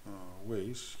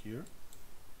ways here.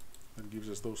 That gives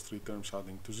us those 3 terms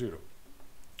adding to 0.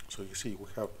 So you see, we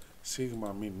have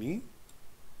sigma min e,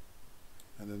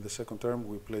 and then the second term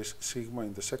we place sigma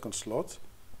in the second slot,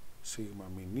 sigma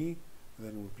min e, and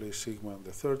then we place sigma in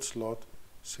the third slot,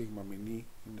 sigma min e.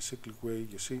 In a cyclic way,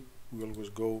 you see, we always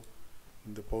go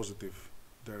in the positive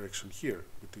direction here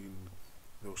between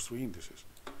those 3 indices.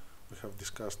 We have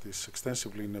discussed this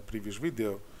extensively in a previous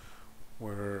video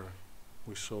where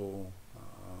we saw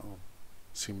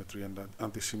symmetry and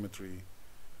antisymmetry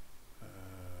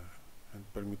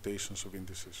and permutations of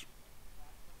indices.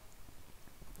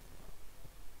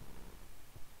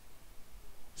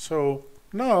 So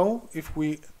now, if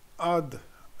we add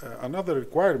another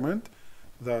requirement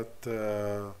that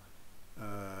the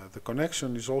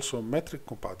connection is also metric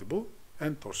compatible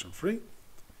and torsion free,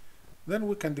 then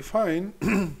we can define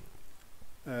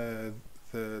the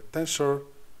tensor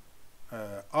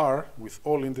R with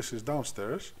all indices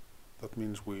downstairs. That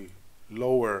means we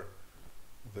lower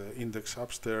the index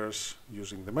upstairs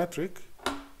using the metric.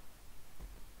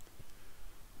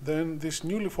 Then this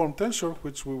newly formed tensor,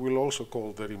 which we will also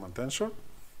call the Riemann tensor,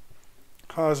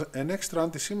 has an extra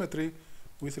antisymmetry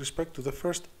with respect to the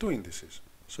first two indices.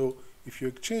 So if you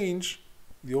exchange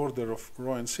the order of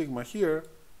rho and sigma here,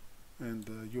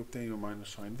 and you obtain a minus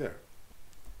sign there.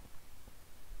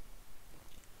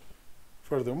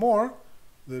 Furthermore,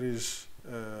 there is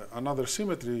another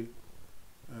symmetry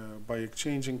by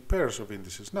exchanging pairs of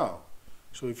indices now.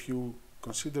 So if you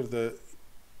consider the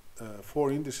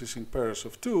four indices in pairs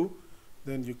of 2,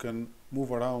 then you can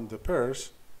move around the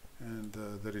pairs, and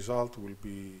the result will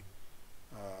be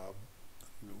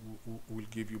will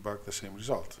give you back the same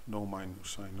result, no minus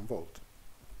sign involved.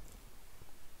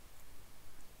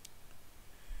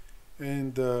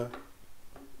 And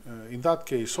in that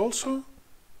case also,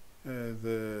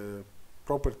 the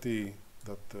property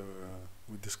that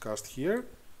we discussed here,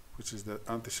 which is the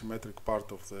antisymmetric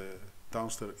part of the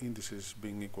downstairs indices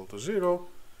being equal to 0,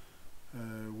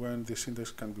 when this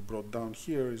index can be brought down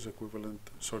here, is equivalent,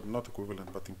 sorry, not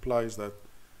equivalent, but implies that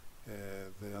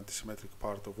the antisymmetric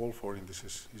part of all four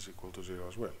indices is equal to 0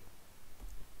 as well.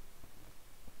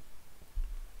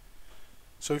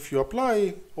 So if you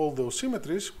apply all those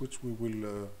symmetries, which we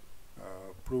will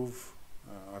prove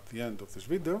at the end of this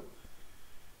video,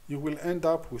 you will end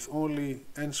up with only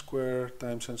n squared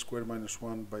times n squared minus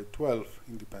 1 by 12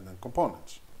 independent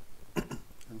components.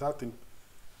 And that in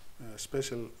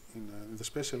the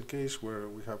special case where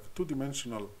we have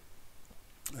two-dimensional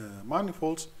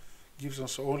manifolds gives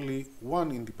us only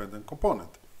one independent component.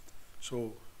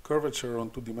 So curvature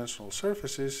on two-dimensional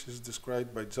surfaces is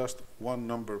described by just one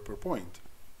number per point.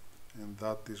 And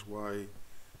that is why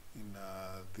in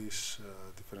this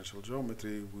differential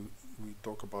geometry we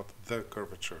talk about the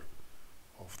curvature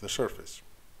of the surface.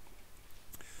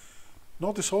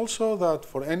 Notice also that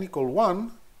for n equal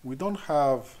 1 we don't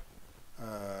have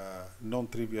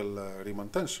non-trivial Riemann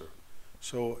tensor.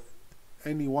 So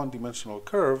any one-dimensional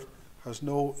curve has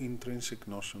no intrinsic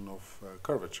notion of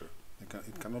curvature.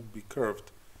 It cannot be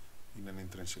curved in an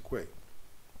intrinsic way.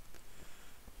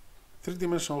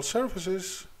 Three-dimensional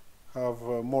surfaces have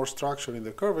more structure in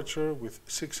the curvature with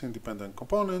 6 independent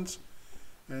components,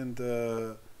 and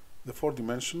the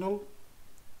four-dimensional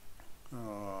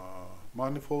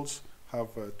manifolds have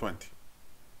 20.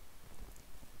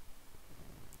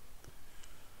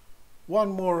 One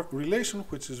more relation,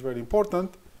 which is very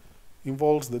important,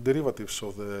 involves the derivatives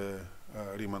of the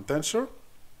Riemann tensor,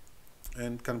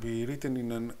 and can be written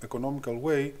in an economical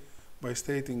way by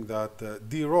stating that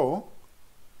d rho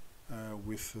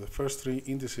with the first three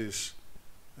indices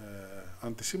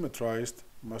antisymmetrized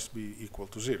must be equal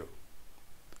to 0.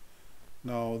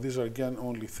 Now these are again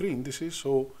only three indices,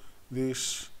 so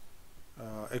this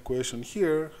equation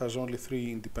here has only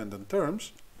three independent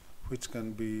terms, which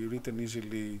can be written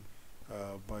easily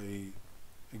by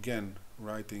again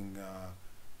writing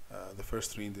the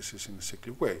first three indices in a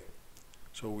cyclic way.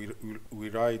 So we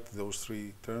write those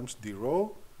three terms d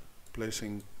rho,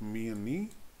 placing mi and ni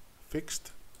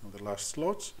fixed on the last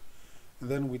slots, and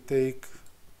then we take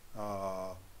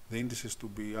the indices to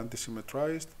be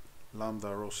antisymmetrized,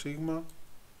 lambda, rho, sigma,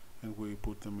 and we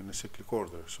put them in a cyclic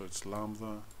order. So it's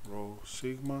lambda, rho,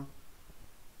 sigma,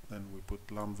 then we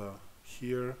put lambda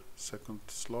here, second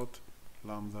slot,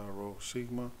 lambda, rho,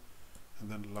 sigma, and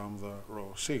then lambda,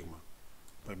 rho, sigma,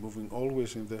 by moving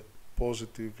always in the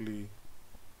positively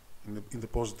in the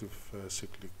positive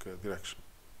cyclic direction.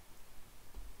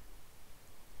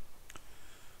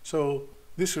 So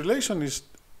this relation is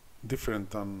different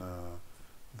than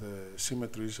the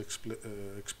symmetries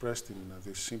expressed in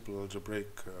this simple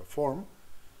algebraic form,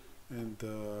 and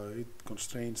it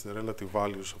constrains the relative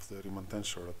values of the Riemann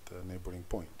tensor at neighboring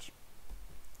points.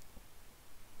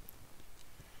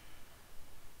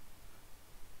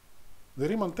 The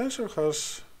Riemann tensor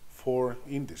has four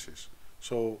indices,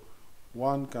 so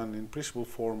one can in principle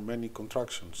form many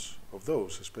contractions of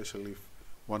those, especially if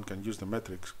one can use the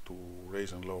metrics to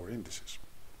raise and lower indices.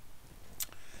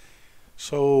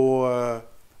 So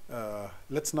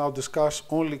let's now discuss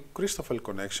only Christoffel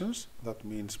connections, that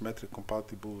means metric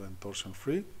compatible and torsion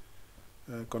free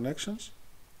connections.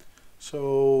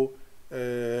 So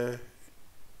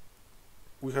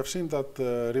we have seen that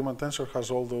Riemann tensor has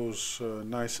all those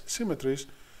nice symmetries,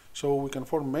 so we can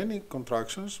form many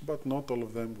contractions, but not all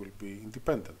of them will be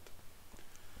independent.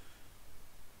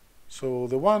 So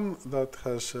the one that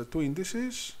has two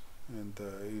indices and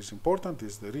is important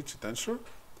is the Ricci tensor,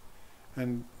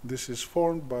 and this is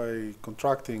formed by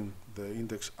contracting the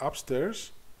index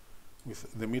upstairs with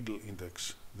the middle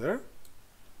index there,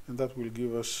 and that will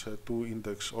give us a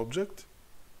two-index object.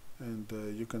 And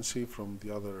you can see from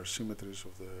the other symmetries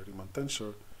of the Riemann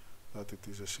tensor that it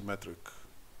is a symmetric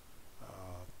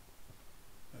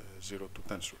U02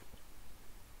 tensor.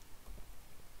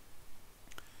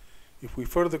 If we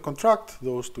further contract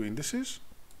those two indices,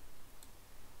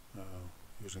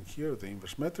 using here the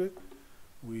inverse metric,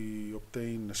 we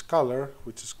obtain a scalar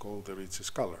which is called the Ricci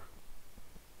scalar,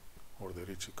 or the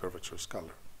Ricci curvature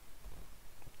scalar.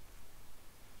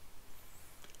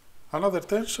 Another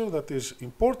tensor that is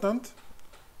important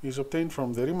is obtained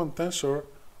from the Riemann tensor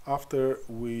after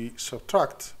we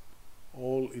subtract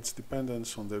all its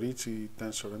dependence on the Ricci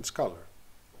tensor and scalar.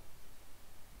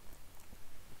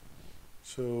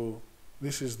 So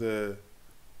this is the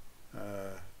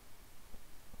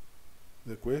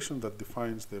equation that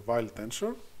defines the Weyl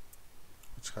tensor,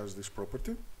 which has this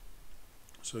property.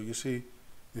 So you see,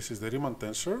 this is the Riemann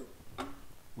tensor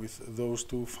with those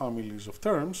two families of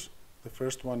terms, the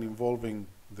first one involving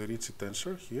the Ricci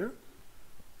tensor here,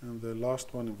 and the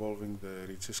last one involving the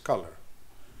Ricci scalar.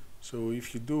 So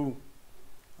if you do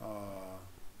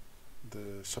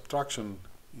the subtraction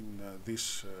in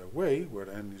this way, where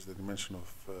n is the dimension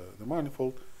of the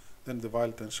manifold, then the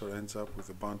Weyl tensor ends up with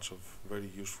a bunch of very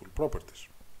useful properties.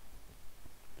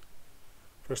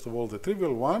 First of all, the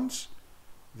trivial ones,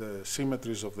 the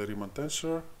symmetries of the Riemann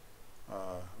tensor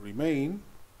remain.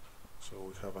 So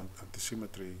we have an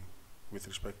antisymmetry with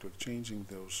respect to exchanging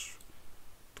those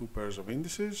two pairs of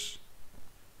indices,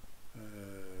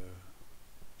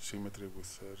 symmetry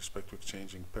with respect to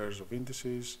exchanging pairs of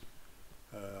indices.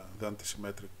 The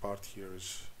antisymmetric part here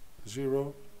is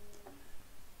 0.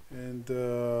 And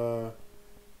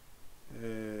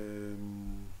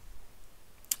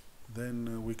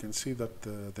then we can see that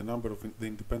the number of the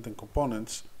independent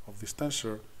components of this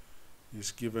tensor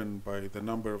is given by the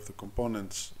number of the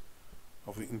components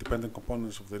of the independent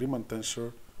components of the Riemann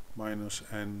tensor minus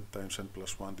n times n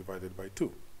plus 1 divided by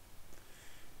 2.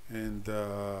 And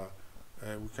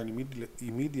we can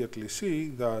immediately see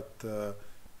that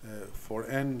for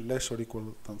n less or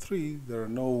equal than 3, there are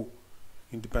no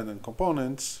independent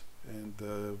components, and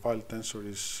the Weyl tensor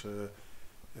is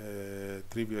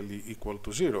trivially equal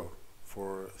to 0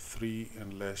 for 3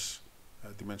 and less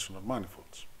dimensional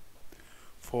manifolds.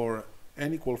 For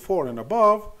n equal 4 and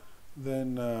above,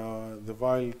 then the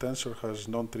Weyl tensor has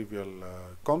non-trivial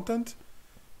content,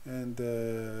 and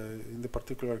in the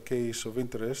particular case of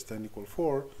interest, n equal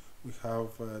 4, we have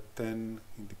 10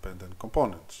 independent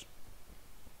components.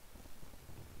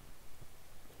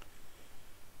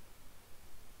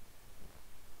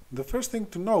 The first thing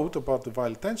to note about the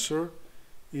Weyl tensor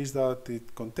is that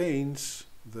it contains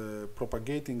the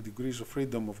propagating degrees of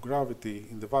freedom of gravity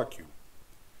in the vacuum.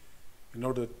 In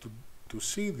order to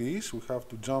see this, we have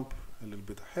to jump a little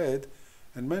bit ahead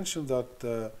and mention that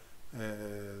the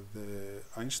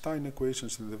Einstein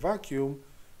equations in the vacuum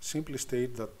simply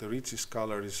state that the Ricci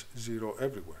scalar is 0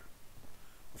 everywhere.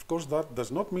 Of course, that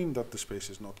does not mean that the space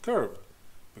is not curved,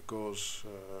 because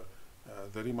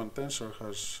the Riemann tensor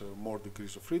has more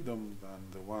degrees of freedom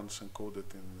than the ones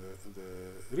encoded in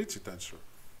the Ricci tensor.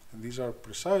 And these are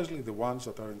precisely the ones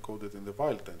that are encoded in the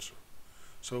Weyl tensor.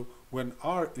 So when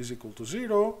r is equal to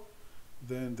 0,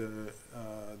 then the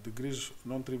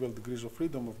non-trivial degrees of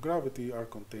freedom of gravity are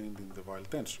contained in the Weyl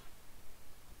tensor.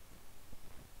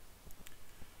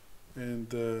 And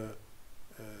the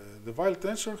Weyl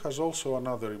tensor has also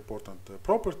another important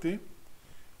property.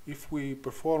 If we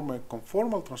perform a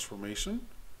conformal transformation,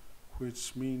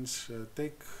 which means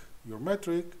take your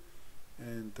metric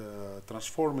and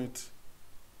transform it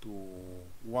to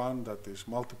one that is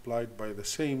multiplied by the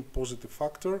same positive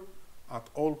factor at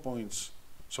all points,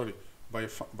 sorry, by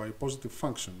a positive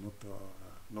function,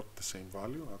 not the same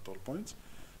value at all points.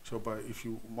 So if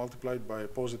you multiply it by a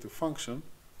positive function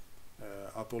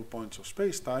at all points of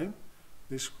space-time,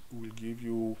 this will give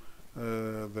you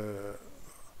the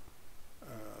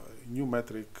new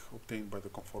metric obtained by the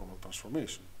conformal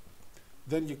transformation.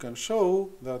 Then you can show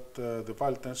that the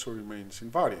Weyl tensor remains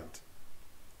invariant.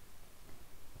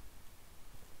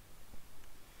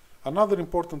 Another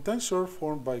important tensor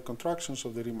formed by contractions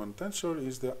of the Riemann tensor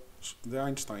is the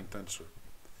Einstein tensor.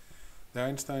 The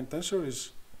Einstein tensor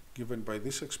is given by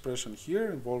this expression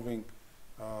here, involving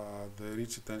the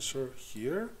Ricci tensor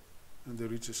here and the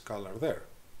Ricci scalar there.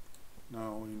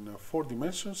 Now, in 4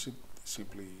 dimensions, it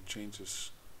simply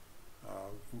changes.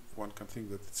 One can think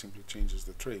that it simply changes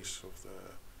the trace of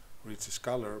the Ricci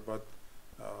scalar, but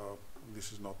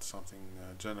this is not something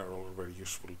general or very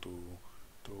useful to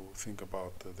think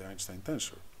about the Einstein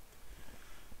tensor.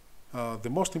 The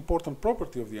most important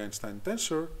property of the Einstein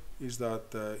tensor is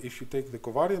that if you take the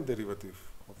covariant derivative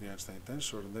of the Einstein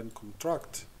tensor and then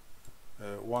contract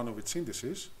one of its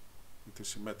indices, it is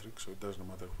symmetric, so it doesn't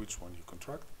matter which one you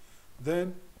contract,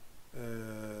 then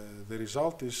the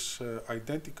result is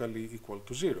identically equal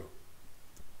to 0.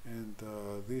 and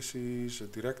this is a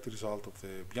direct result of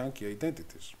the Bianchi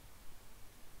identities.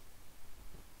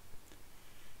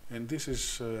 And this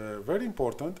is very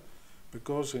important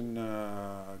because in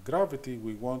gravity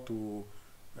we want to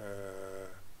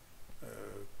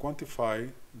quantify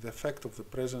the effect of the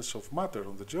presence of matter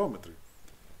on the geometry.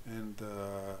 And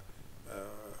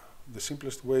the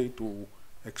simplest way to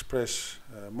express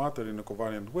matter in a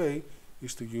covariant way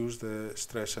is to use the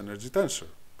stress energy tensor.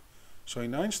 So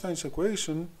in Einstein's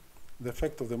equation, the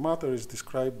effect of the matter is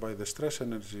described by the stress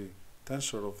energy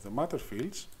tensor of the matter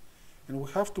fields, and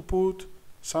we have to put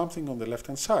something on the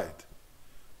left-hand side.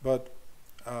 But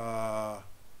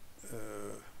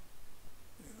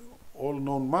all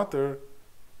known matter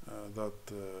that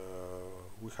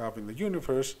we have in the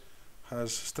universe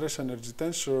has stress energy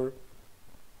tensor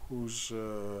whose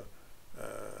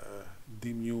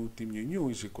d mu nu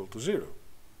is equal to 0.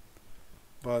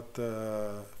 But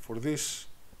for this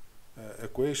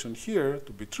equation here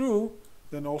to be true,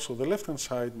 then also the left-hand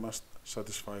side must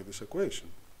satisfy this equation.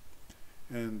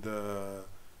 And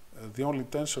the only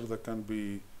tensor that can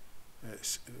be,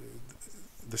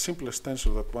 the simplest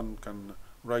tensor that one can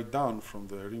write down from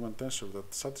the Riemann tensor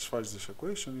that satisfies this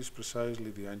equation is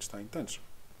precisely the Einstein tensor.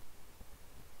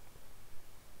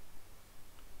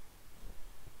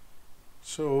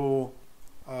 So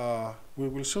we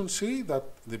will soon see that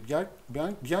the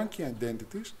Bianchi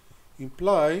identities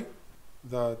imply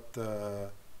that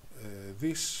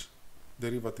this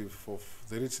derivative of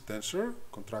the Ricci tensor,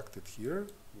 contracted here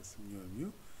with mu and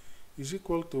mu, is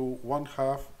equal to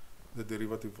 1/2 the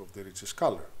derivative of the Ricci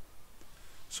scalar.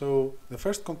 So the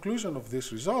first conclusion of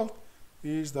this result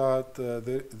is that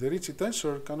the Ricci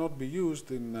tensor cannot be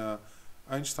used in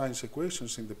Einstein's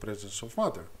equations in the presence of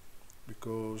matter,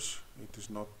 because it is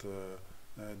not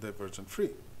divergent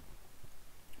free.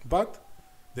 But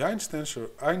the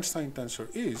Einstein tensor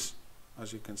is,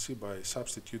 as you can see by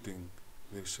substituting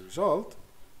this result.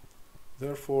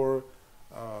 Therefore,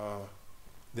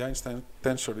 the Einstein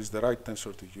tensor is the right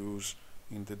tensor to use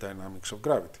in the dynamics of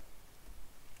gravity.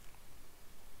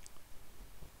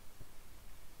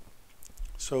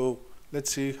 So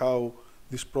let's see how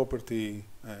this property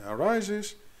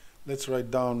arises. Let's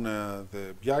write down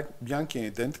the Bianchi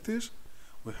identities.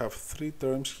 We have 3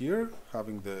 terms here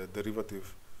having the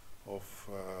derivative of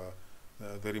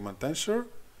the Riemann tensor.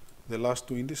 The last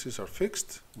 2 indices are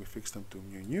fixed. We fix them to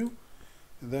mu nu.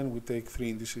 And then we take 3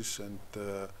 indices and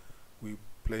we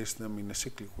place them in a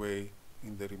cyclic way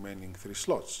in the remaining 3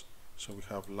 slots. So we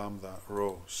have lambda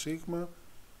rho sigma.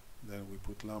 Then we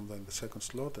put lambda in the second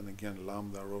slot, and again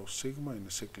lambda rho sigma in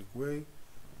a cyclic way.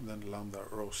 And then lambda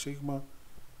rho sigma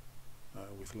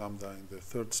with lambda in the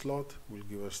third slot will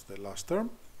give us the last term,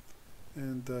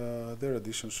 and their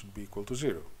addition should be equal to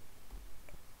 0.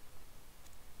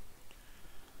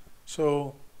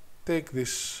 So take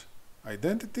this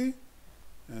identity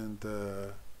and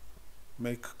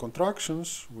make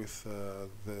contractions with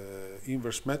the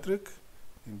inverse metric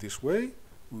in this way.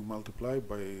 We multiply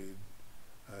by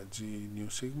g nu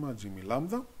sigma, g mi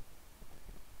lambda.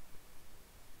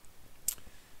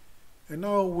 And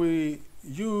now we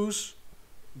use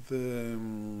the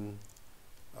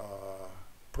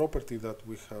property that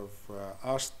we have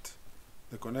asked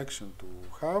the connection to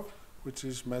have, which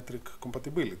is metric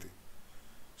compatibility.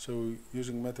 So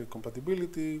using metric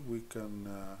compatibility, we can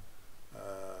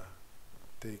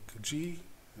take g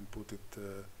and put it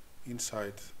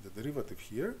inside the derivative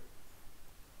here,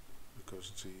 because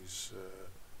g is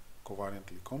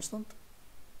covariantly constant,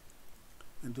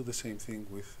 and do the same thing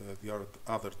with the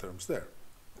other terms there.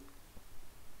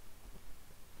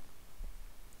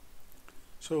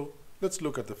 So let's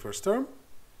look at the first term.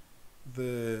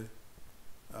 The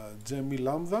g mi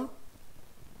lambda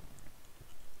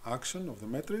action of the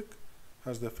metric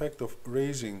has the effect of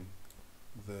raising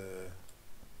the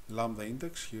lambda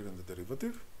index here in the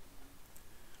derivative,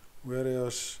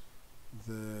 whereas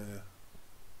the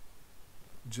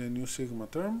g nu sigma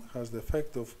term has the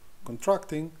effect of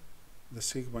contracting the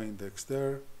sigma index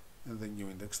there and the nu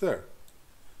index there.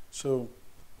 So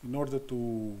in order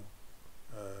to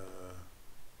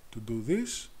do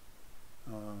this,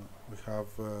 we have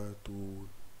to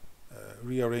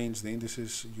rearrange the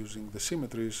indices using the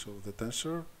symmetries of the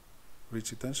tensor,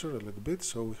 Ricci tensor, a little bit.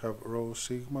 So we have rho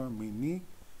sigma mi ni.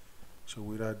 So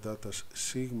we write that as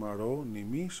sigma rho ni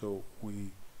mi. So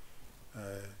we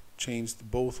changed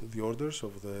both the orders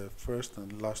of the first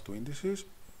and last 2 indices.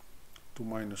 2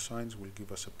 minus signs will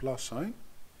give us a plus sign.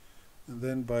 And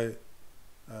then by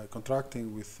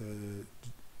contracting with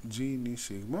g ni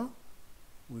sigma,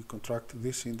 we contract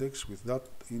this index with that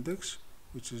index,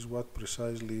 which is what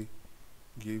precisely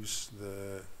gives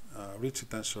the Ricci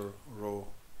tensor rho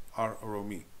R rho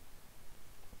me.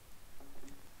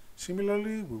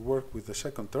 Similarly, we work with the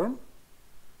second term.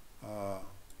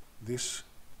 This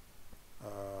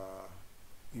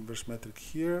inverse metric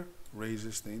here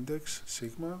raises the index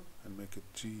sigma and make it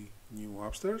G nu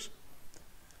upstairs.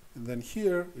 And then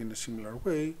here, in a similar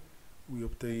way, we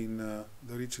obtain the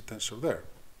Ricci tensor there.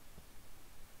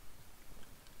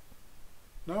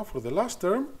 Now for the last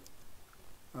term,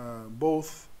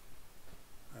 both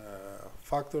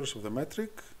factors of the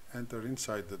metric enter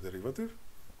inside the derivative.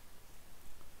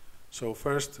 So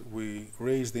first we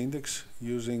raise the index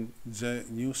using J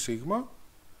nu sigma.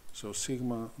 So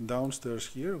sigma downstairs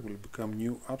here will become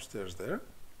nu upstairs there.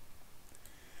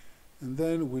 And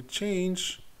then we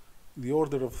change the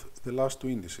order of the last two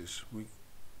indices. We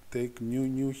take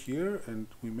nu here and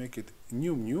we make it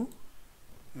nu,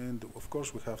 and of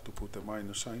course we have to put a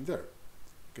minus sign there.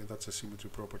 Okay, that's a symmetry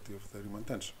property of the Riemann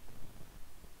tensor.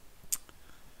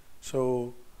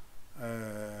 So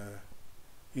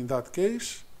in that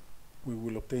case, we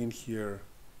will obtain here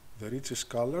the Ricci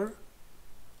scalar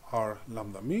R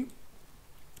lambda mi,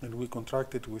 and we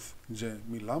contract it with J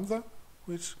mi lambda,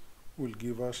 which will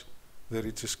give us the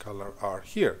Ricci scalar R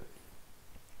here.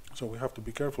 So we have to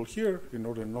be careful here in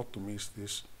order not to miss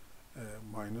this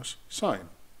minus sign.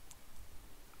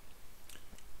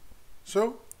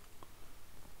 So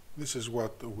this is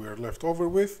what we are left over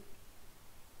with.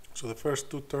 So the first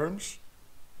two terms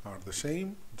are the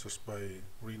same, just by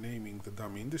renaming the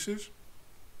dummy indices.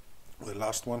 The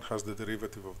last one has the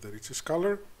derivative of the Ricci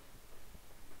scalar.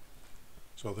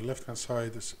 So the left-hand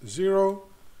side is 0,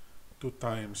 2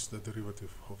 times the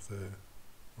derivative of the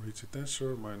Ricci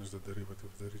tensor minus the derivative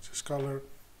of the Ricci scalar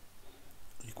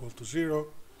equal to 0.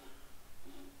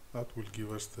 That will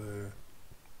give us the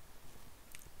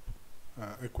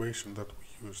equation that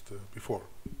we used before.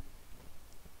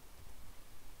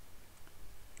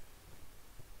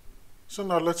 So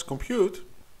now let's compute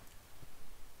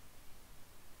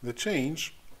the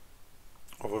change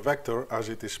of a vector as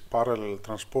it is parallel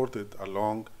transported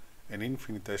along an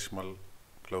infinitesimal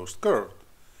closed curve,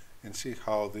 and see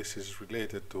how this is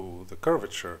related to the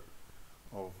curvature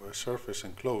of a surface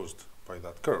enclosed by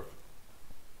that curve.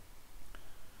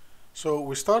 So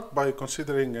we start by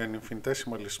considering an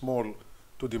infinitesimally small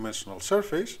two-dimensional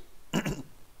surface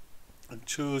and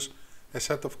choose a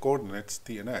set of coordinates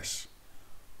t and s,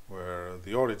 where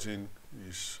the origin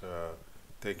is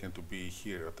taken to be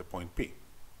here at the point P.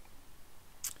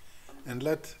 And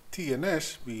let t and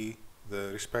s be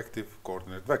the respective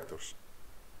coordinate vectors.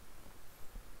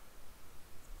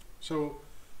 So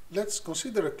let's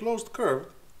consider a closed curve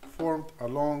formed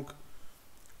along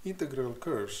integral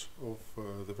curves of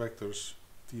the vectors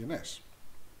t and s.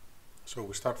 So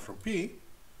we start from P,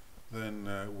 then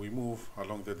we move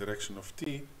along the direction of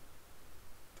t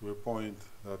to a point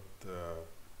that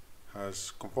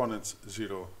has components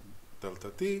 0,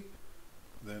 delta t,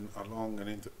 then along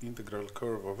an integral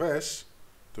curve of s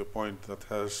to a point that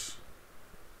has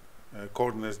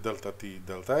coordinates delta t,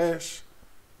 delta s,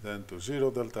 then to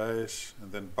 0, delta s,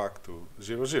 and then back to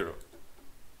 0, 0.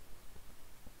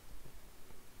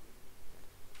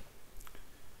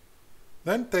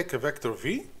 Then take a vector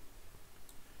v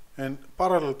and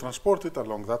parallel transport it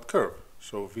along that curve.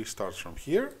 So v starts from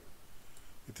here.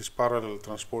 It is parallel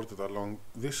transported along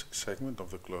this segment of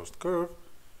the closed curve.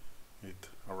 It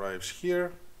arrives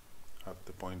here at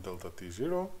the point delta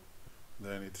t0.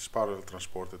 Then it is parallel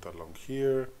transported along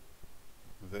here,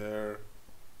 there,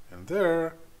 and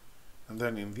there. And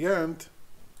then in the end,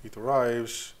 it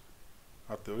arrives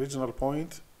at the original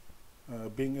point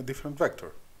being a different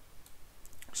vector.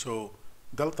 So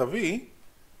delta v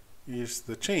is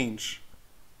the change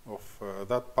of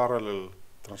that parallel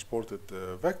transported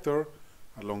vector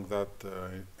along that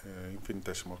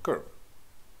infinitesimal curve.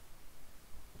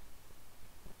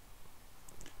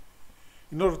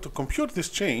 In order to compute this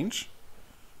change,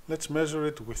 let's measure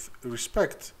it with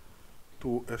respect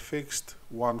to a fixed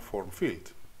one-form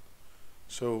field.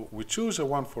 So we choose a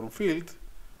one-form field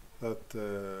that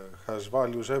has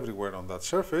values everywhere on that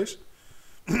surface,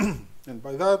 and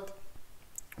by that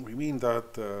we mean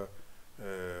that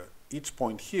each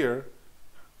point here,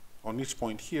 on each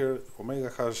point here,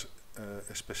 omega has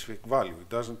a specific value. It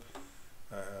doesn't.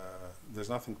 There's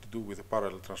nothing to do with the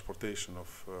parallel transportation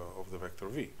of the vector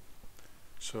v.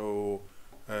 So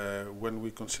when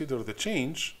we consider the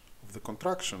change of the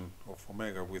contraction of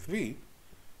omega with v,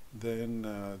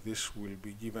 then this will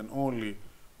be given only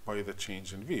by the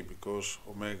change in v, because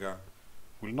omega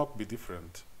will not be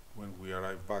different when we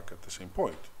arrive back at the same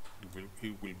point.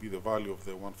 It will be the value of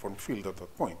the one-form field at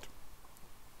that point.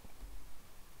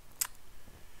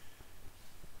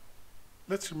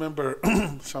 let's remember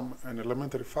an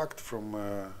elementary fact from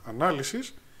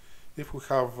analysis. If we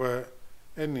have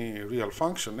any real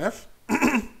function f,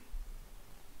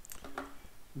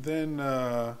 then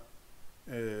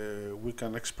we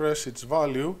can express its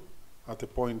value at a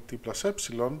point t plus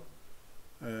epsilon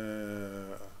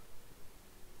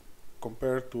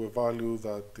compared to a value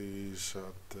that is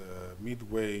at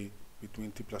midway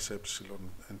between t plus epsilon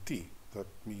and t. That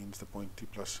means the point t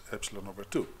plus epsilon over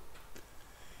 2.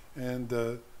 And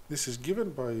this is given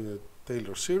by a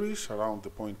Taylor series around the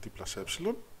point t plus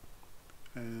epsilon,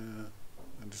 and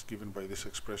is given by this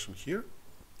expression here.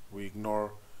 We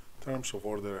ignore terms of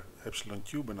order epsilon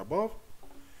cube and above.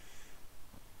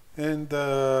 And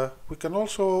we can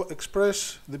also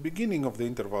express the beginning of the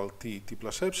interval t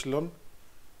plus epsilon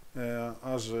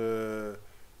and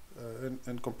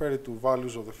compare it to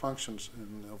values of the functions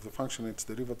and of the function and its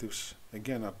derivatives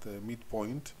again at the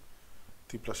midpoint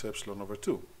t plus epsilon over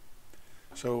 2.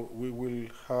 So we will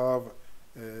have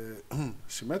a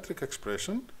symmetric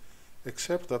expression,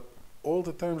 except that all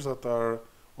the terms that are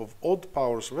of odd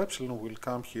powers of epsilon will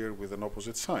come here with an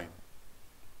opposite sign.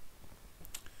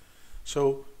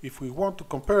 So if we want to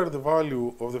compare the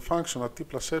value of the function at t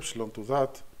plus epsilon to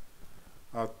that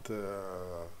at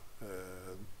the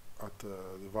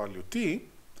value t,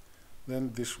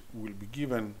 then this will be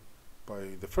given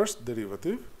by the first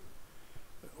derivative,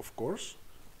 of course.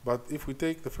 But if we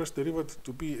take the first derivative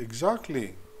to be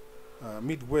exactly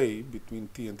midway between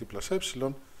t and t plus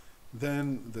epsilon,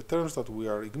 then the terms that we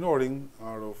are ignoring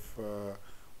are of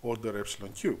order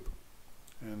epsilon cube.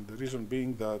 And the reason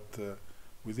being that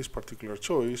with this particular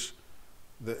choice,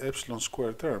 the epsilon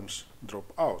square terms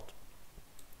drop out.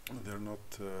 They're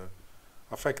not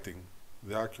affecting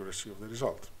the accuracy of the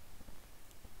result.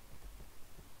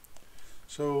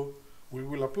 So we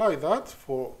will apply that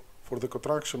for the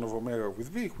contraction of omega with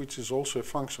v, which is also a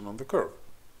function on the curve.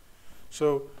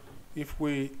 So if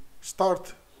we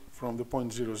start from the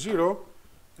point 0, 0,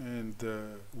 and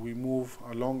we move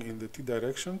along in the t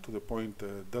direction to the point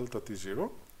delta t0,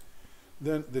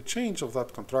 then the change of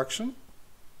that contraction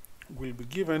will be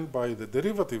given by the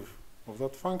derivative of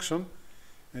that function,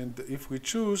 and if we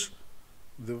choose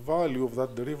the value of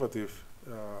that derivative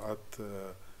at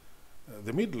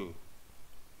the middle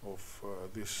of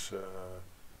this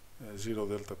 0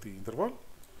 delta t interval,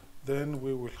 then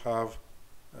we will have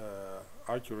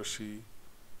accuracy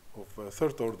of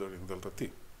third order in delta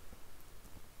t.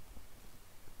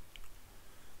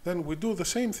 Then we do the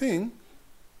same thing,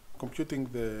 computing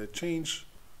the change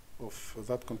of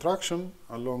that contraction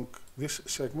along this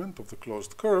segment of the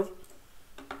closed curve,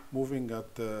 moving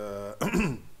at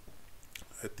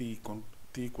a t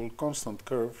equal constant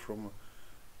curve from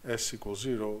s equals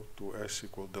 0 to s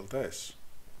equal delta s.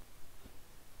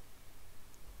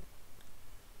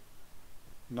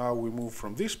 Now we move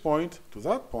from this point to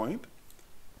that point,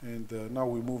 and now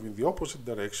we move in the opposite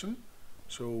direction,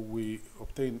 so we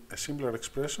obtain a similar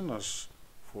expression as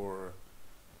for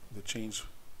the change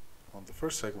on the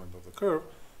first segment of the curve,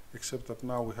 except that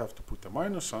now we have to put a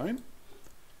minus sign,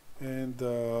 and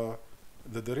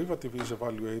the derivative is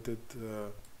evaluated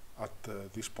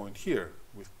at this point here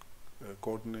with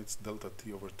coordinates delta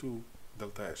t over 2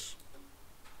 delta s.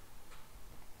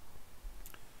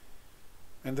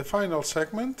 And the final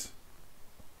segment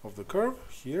of the curve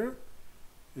here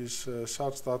is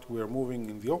such that we are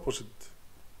moving in the opposite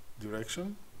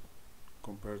direction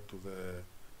compared to the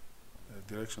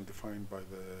direction defined by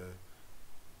the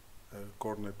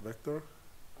coordinate vector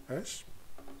s.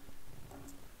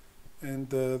 And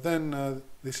then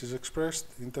this is expressed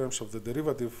in terms of the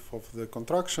derivative of the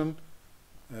contraction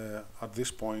at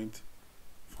this point,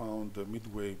 found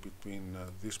midway between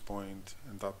this point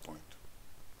and that point.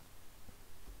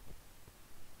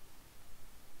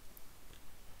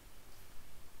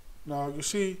 Now you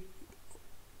see,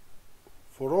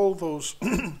 for all those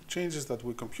changes that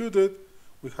we computed,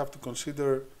 we have to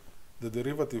consider the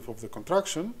derivative of the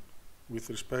contraction with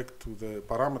respect to the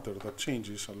parameter that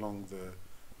changes along the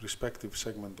respective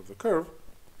segment of the curve.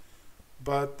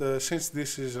 But since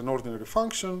this is an ordinary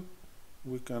function,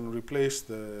 we can replace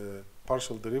the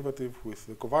partial derivative with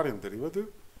the covariant derivative.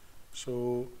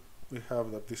 So we have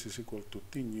that this is equal to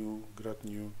t nu grad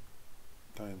nu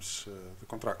times the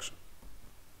contraction.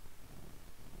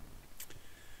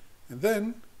 And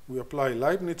then we apply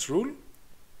Leibniz rule,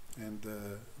 and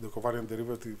the covariant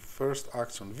derivative first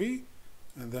acts on v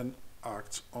and then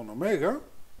acts on omega,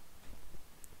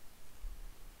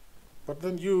 but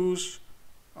then use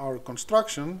our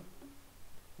construction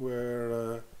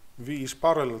where v is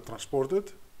parallel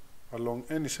transported along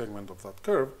any segment of that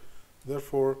curve.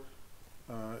 Therefore,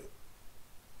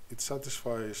 it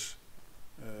satisfies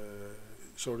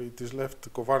it is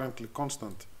left covariantly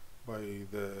constant by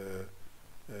the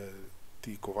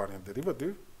t covariant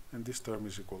derivative, and this term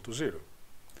is equal to 0.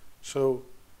 So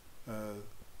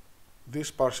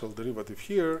this partial derivative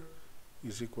here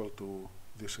is equal to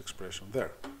this expression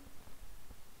there.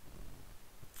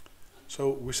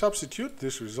 So we substitute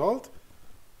this result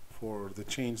for the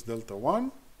change delta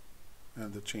 1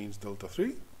 and the change delta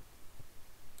 3.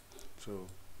 So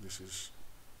this is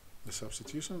the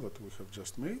substitution that we have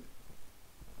just made.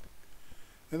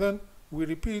 And then we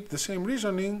repeat the same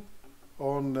reasoning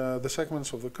on the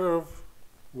segments of the curve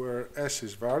where s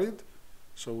is varied.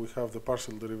 So we have the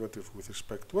partial derivative with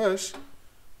respect to s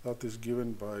that is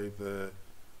given by the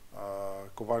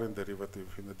covariant derivative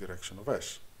in the direction of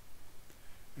s.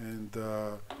 And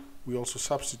we also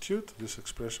substitute this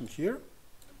expression here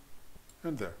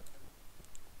and there.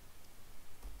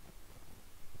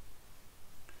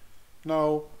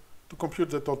 Now, to compute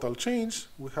the total change,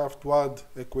 we have to add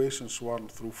equations 1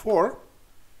 through 4,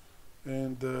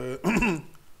 and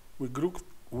we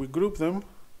group them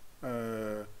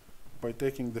by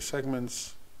taking the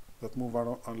segments that move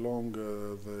along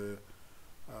the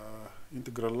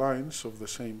integral lines of the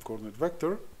same coordinate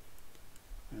vector,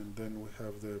 and then we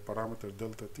have the parameter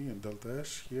delta t and delta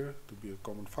s here to be a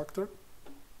common factor.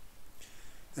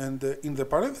 And in the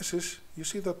parentheses, you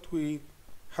see that we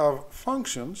have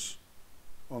functions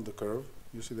on the curve.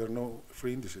 You see there are no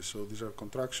free indices, so these are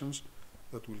contractions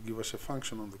that will give us a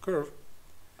function on the curve.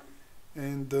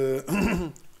 And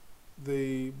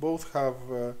they both have,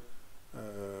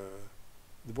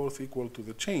 they both equal to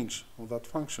the change of that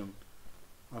function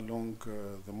along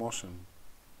the motion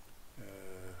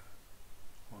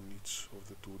on each of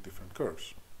the two different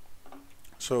curves.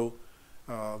 So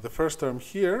the first term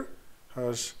here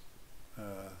has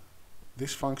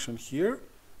this function here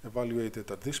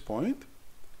evaluated at this point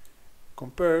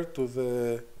compared to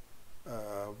the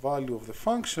value of the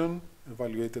function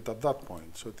evaluated at that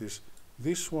point. So it is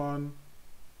this one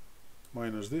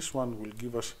minus this one will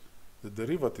give us the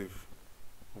derivative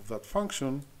of that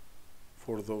function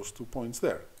for those 2 points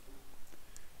there.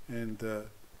 And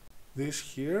this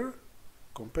here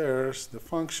compares the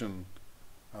function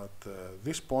at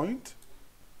this point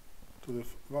to the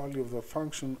value of the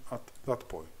function at that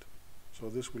point. So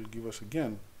this will give us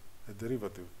again a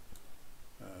derivative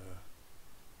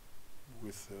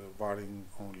with varying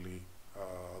only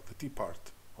the t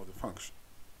part of the function.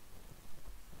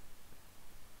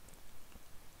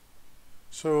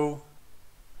 So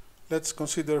let's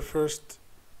consider first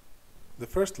the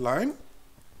first line.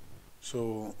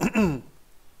 So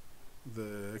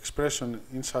the expression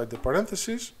inside the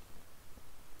parentheses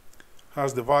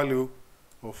has the value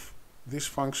of this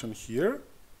function here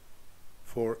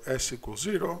for s equals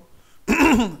 0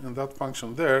 and that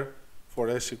function there for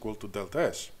s equal to delta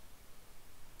s.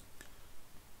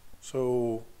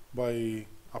 So by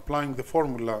applying the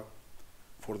formula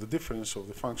for the difference of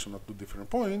the function at two different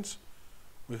points,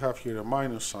 we have here a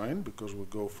minus sign because we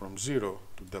go from 0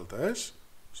 to delta s,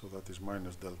 so that is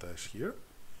minus delta s here.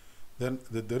 Then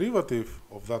the derivative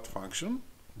of that function,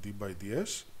 d by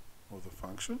ds of the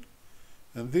function,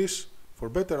 and this, for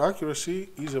better accuracy,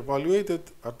 is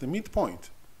evaluated at the midpoint,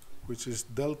 which is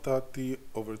delta t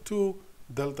over 2,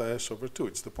 delta s over 2.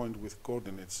 It's the point with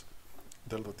coordinates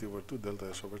delta t over 2, delta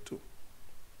s over 2.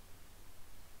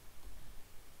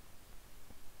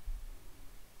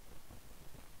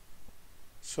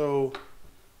 So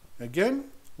again,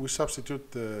 we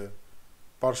substitute the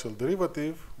partial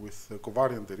derivative with the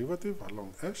covariant derivative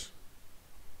along s.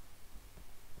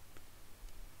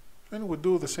 And we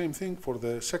do the same thing for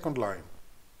the second line.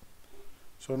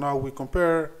 So now we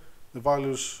compare the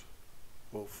values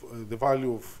of the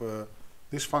value of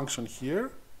this function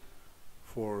here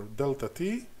for delta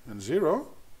t and 0.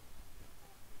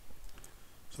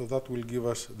 So that will give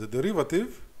us the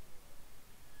derivative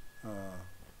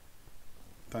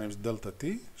times delta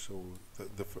t. So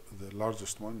the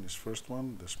largest one is first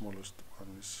one, the smallest one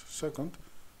is second.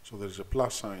 So there is a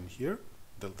plus sign here,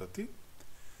 delta t.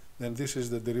 Then this is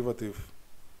the derivative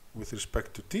with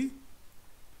respect to t.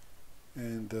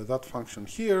 And that function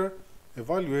here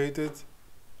evaluated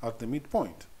at the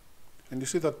midpoint. And you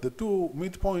see that the two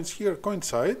midpoints here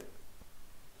coincide.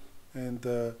 And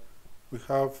we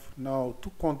have now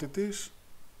two quantities,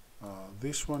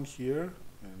 this one here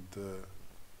and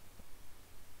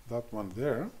that one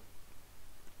there,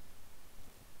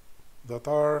 that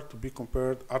are to be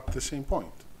compared at the same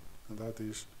point. And that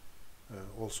is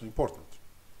also important.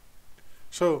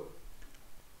 So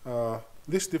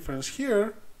this difference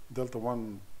here, delta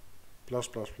 1 plus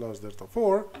plus plus delta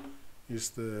 4,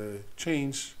 is the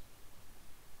change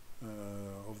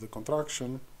of the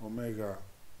contraction omega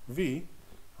v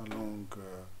along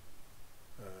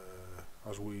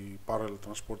as we parallel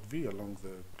transport V along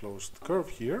the closed curve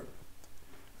here,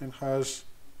 and has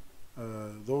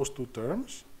those two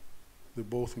terms. They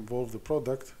both involve the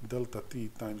product delta t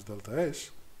times delta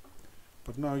s.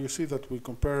 But now you see that we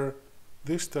compare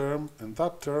this term and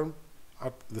that term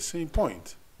at the same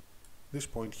point, this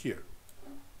point here.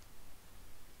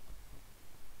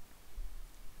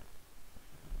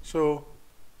 So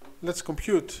let's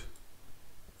compute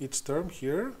each term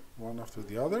here, one after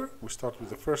the other. We start with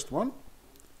the first one.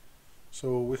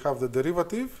 So we have the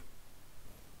derivative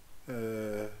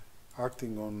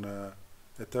acting on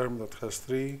a term that has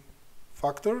three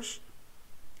factors.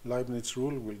 Leibniz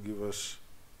rule will give us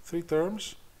three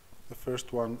terms. The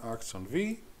first one acts on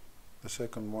V, the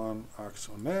second one acts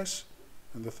on S,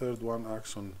 and the third one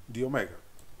acts on d omega.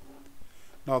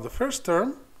 Now the first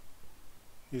term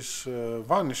is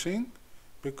vanishing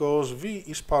because V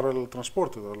is parallel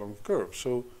transported along the curve.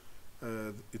 So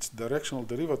its directional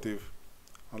derivative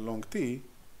along t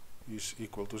is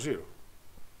equal to 0.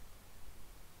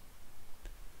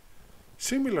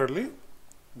 Similarly,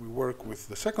 we work with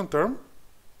the second term.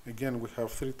 Again, we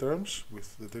have three terms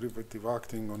with the derivative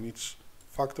acting on each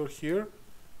factor here,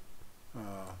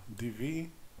 dv,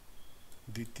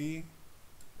 dt,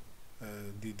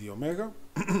 dd omega.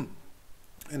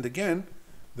 And again,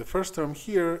 the first term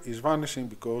here is vanishing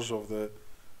because of the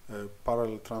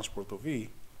parallel transport of V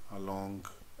along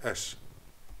S.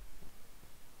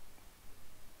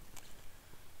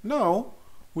 Now,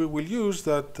 we will use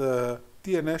that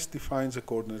TNS defines a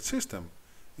coordinate system,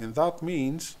 and that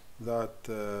means that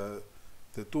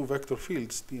the two vector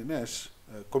fields TNS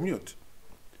commute.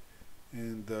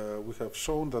 And we have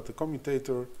shown that the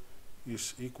commutator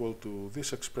is equal to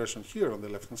this expression here on the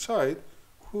left-hand side,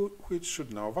 which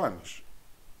should now vanish.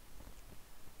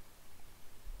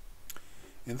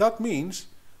 And that means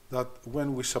that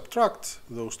when we subtract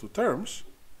those two terms,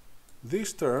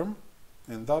 this term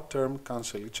and that term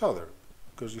cancel each other,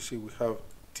 because you see we have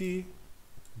t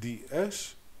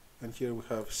ds and here we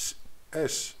have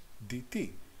s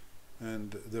dt,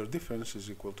 and their difference is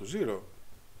equal to 0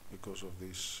 because of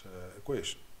this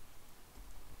equation.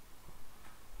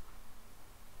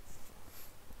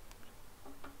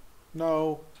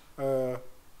 Now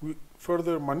we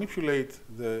further manipulate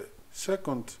the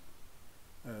second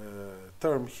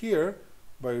term here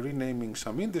by renaming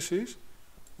some indices.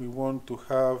 We want to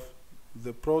have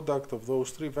the product of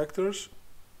those three vectors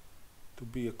to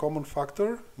be a common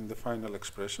factor in the final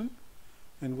expression,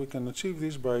 and we can achieve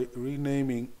this by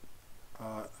renaming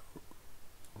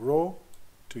rho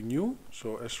to nu,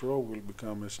 so s rho will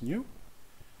become s nu,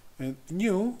 and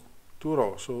nu to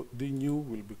rho, so d nu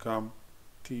will become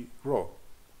t rho.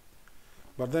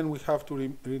 But then we have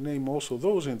to rename also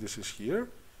those indices here,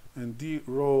 and d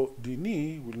rho d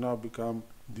ni will now become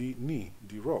d ni,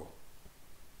 d rho.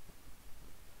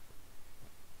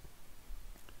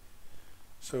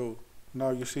 So now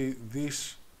you see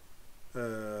these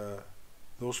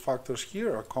those factors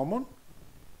here are common,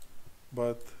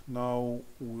 but now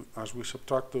as we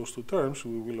subtract those two terms,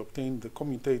 we will obtain the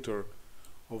commutator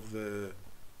of the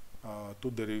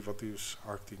two derivatives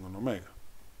acting on omega.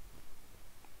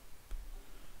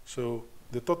 So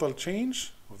the total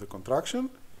change of the contraction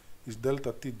is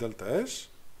delta t delta s,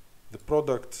 the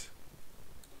product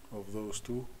of those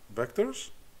two vectors,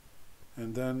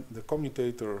 and then the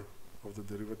commutator of the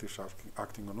derivatives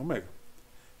acting on omega.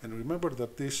 And remember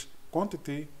that this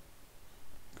quantity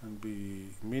can be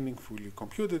meaningfully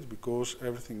computed because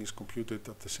everything is computed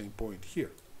at the same point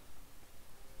here.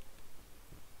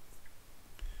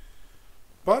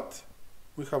 But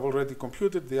we have already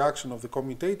computed the action of the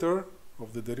commutator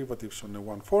of the derivatives on a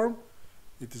one form.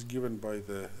 It is given by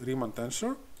the Riemann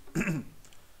tensor.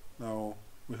 Now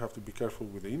we have to be careful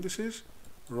with the indices.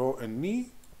 Rho and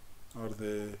ni are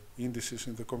the indices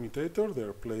in the commutator. They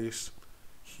are placed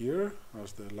here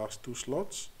as the last two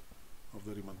slots of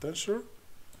the Riemann tensor.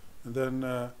 And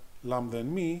then lambda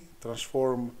and mi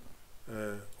transform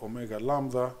omega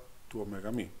lambda to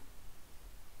omega mi.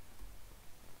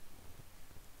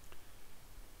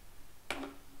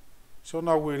 So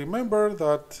now we remember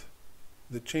that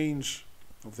the change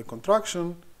of the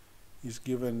contraction is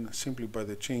given simply by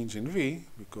the change in V,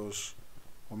 because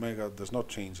omega does not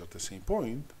change at the same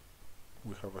point.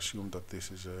 We have assumed that this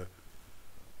is a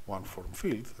one-form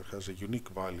field that has a unique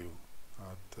value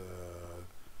at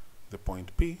the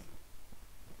point P.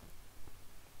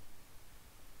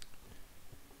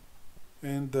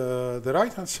 And the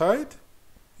right-hand side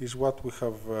is what we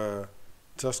have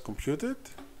just computed.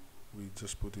 We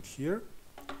just put it here,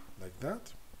 like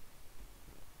that.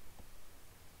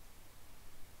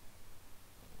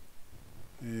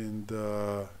 and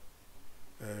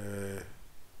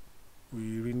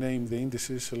we rename the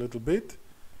indices a little bit,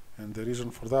 and the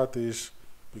reason for that is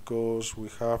because we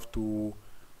have to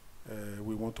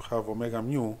we want to have omega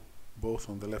mu both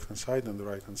on the left hand side and the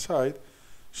right hand side,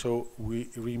 so we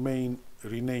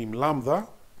rename lambda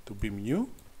to be mu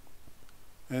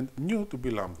and nu to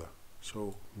be lambda.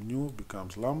 So nu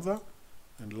becomes lambda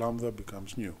and lambda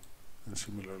becomes nu, and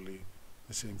similarly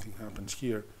the same thing happens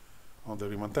here on the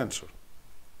Riemann tensor.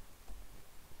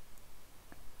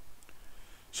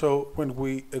 So when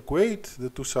we equate the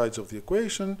two sides of the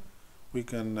equation, we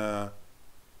can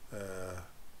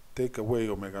take away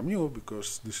omega mu,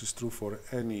 because this is true for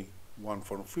any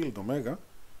one-form field omega,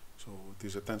 so it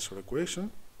is a tensor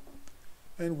equation,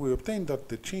 and we obtain that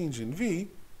the change in V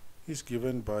is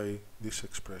given by this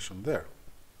expression there.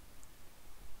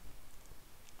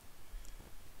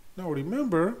 Now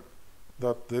remember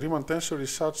that the Riemann tensor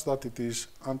is such that it is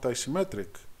antisymmetric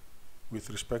with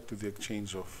respect to the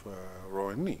exchange of rho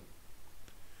and ni.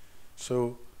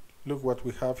 So look what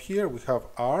we have here. We have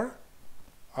R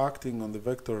acting on the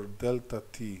vector delta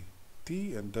t,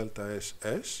 t and delta s,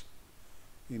 s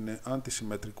in an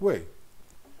antisymmetric way.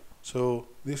 So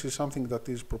this is something that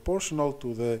is proportional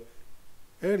to the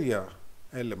area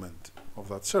element of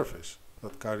that surface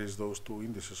that carries those two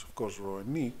indices, of course, rho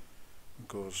and ni,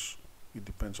 because it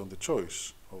depends on the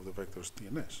choice of the vectors t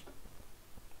and s.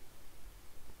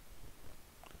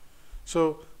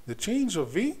 So the change of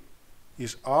V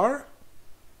is R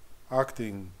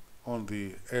acting on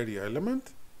the area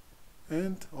element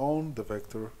and on the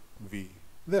vector V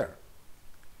there.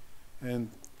 And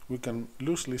we can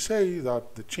loosely say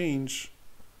that the change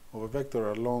of a vector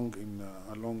along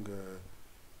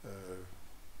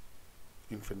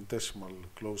infinitesimal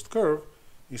closed curve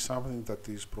is something that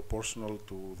is proportional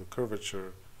to the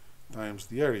curvature times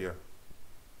the area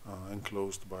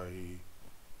enclosed by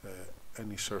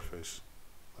any surface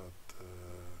that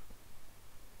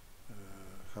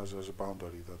has as a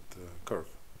boundary that curve.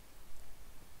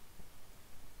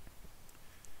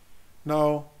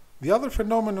 Now, the other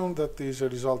phenomenon that is a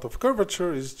result of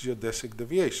curvature is geodesic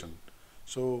deviation.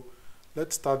 So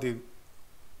let's study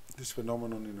this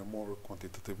phenomenon in a more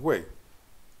quantitative way.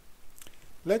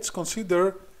 Let's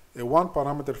consider a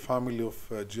one-parameter family of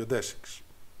geodesics.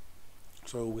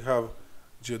 So we have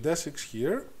geodesics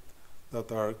here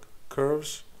that are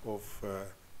curves of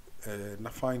an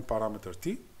affine parameter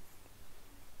t,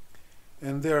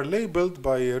 and they are labeled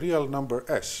by a real number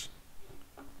s.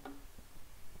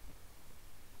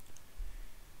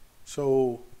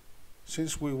 So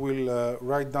since we will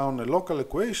write down a local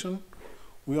equation,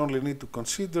 we only need to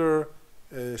consider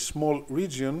a small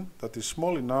region that is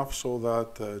small enough so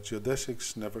that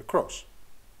geodesics never cross.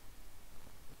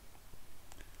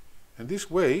 And this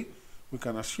way, we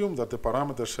can assume that the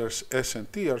parameters s and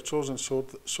t are chosen so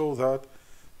that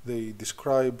they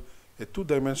describe a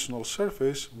two-dimensional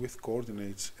surface with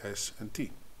coordinates s and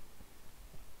t.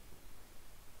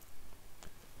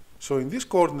 So in this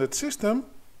coordinate system,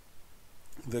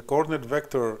 the coordinate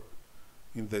vector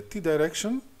in the t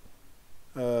direction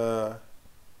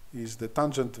is the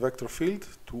tangent vector field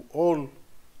to all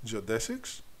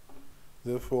geodesics.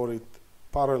 Therefore, it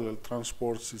parallel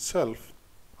transports itself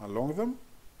along them.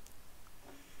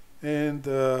 And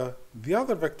the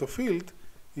other vector field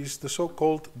is the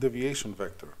so-called deviation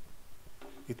vector.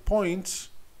 It points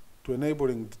to a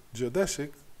neighboring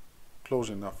geodesic, close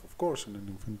enough, of course, in an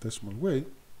infinitesimal way,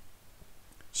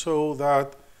 so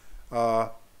that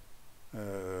a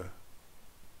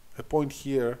point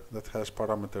here that has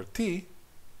parameter t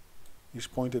is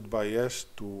pointed by s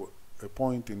to a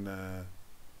point in a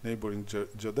neighboring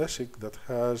geodesic that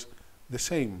has the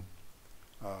same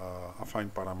affine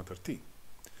parameter t.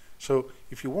 So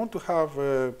if you want to have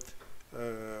a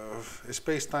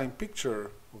space-time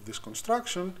picture of this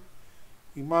construction,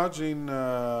 imagine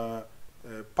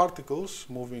particles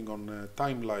moving on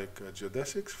time-like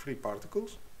geodesics, free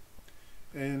particles,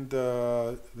 and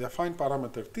the affine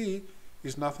parameter t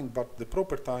is nothing but the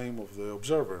proper time of the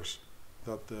observers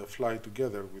that fly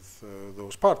together with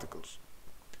those particles.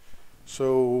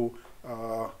 So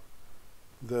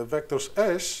the vectors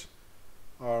s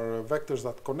are vectors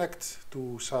that connect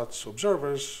to such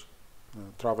observers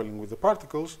traveling with the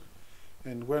particles,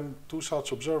 and when two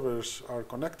such observers are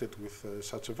connected with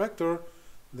such a vector,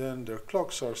 then their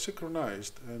clocks are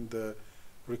synchronized and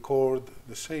record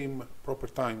the same proper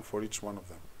time for each one of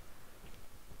them.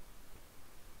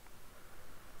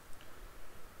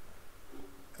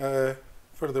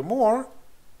 Furthermore,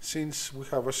 since we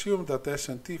have assumed that s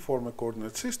and t form a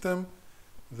coordinate system,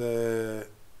 the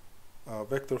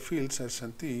vector fields s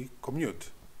and t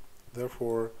commute.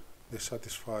 Therefore, they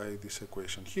satisfy this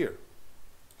equation here.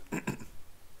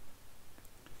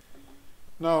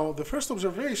 Now, the first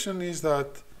observation is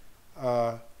that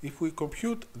if we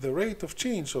compute the rate of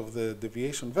change of the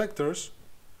deviation vectors,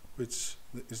 which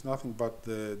is nothing but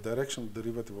the directional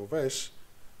derivative of s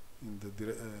in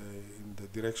the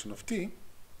direction of t,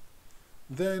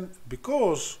 then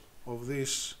because of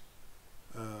this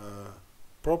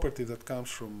property that comes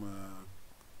from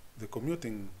the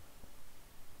commuting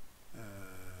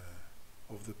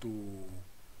of the two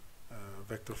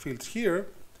vector fields here,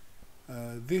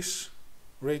 this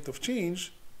rate of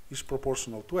change is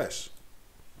proportional to s.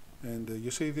 And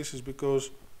you see this is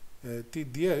because t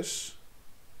ds,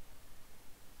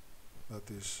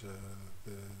 that is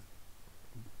the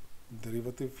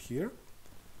derivative here,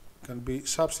 can be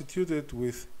substituted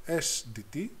with s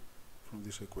dt from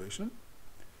this equation,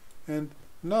 and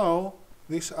now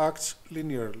this acts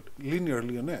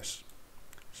linearly on s.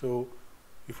 So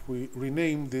if we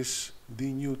rename this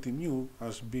d nu t mu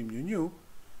as b mu nu,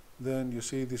 then you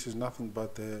see this is nothing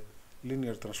but a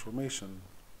linear transformation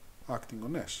acting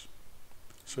on s.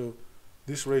 So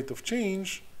this rate of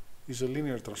change is a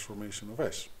linear transformation of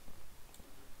s.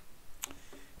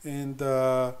 And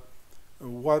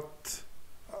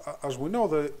as we know,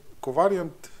 the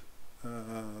covariant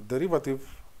derivative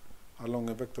along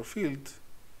a vector field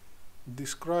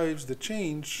describes the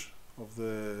change of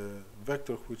the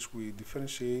vector which we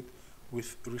differentiate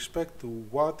with respect to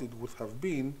what it would have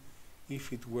been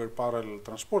if it were parallel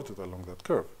transported along that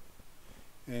curve.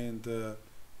 And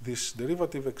this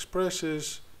derivative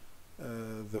expresses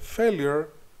the failure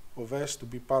of s to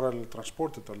be parallel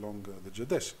transported along the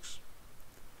geodesics.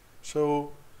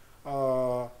 So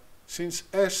since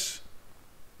s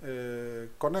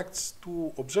connects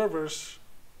two observers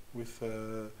with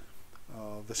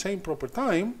the same proper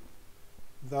time,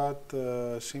 that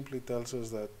simply tells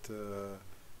us that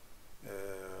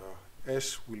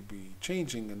s will be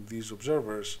changing and these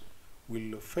observers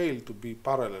will fail to be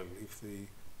parallel if they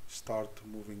start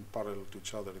moving parallel to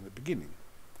each other in the beginning,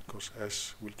 because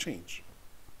s will change.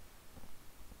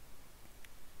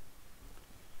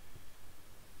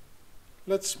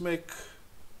 Let's make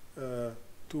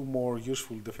two more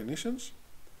useful definitions.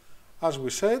 As we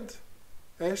said,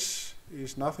 s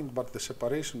is nothing but the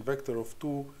separation vector of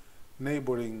two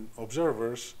neighboring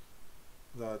observers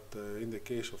that, in the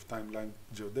case of timeline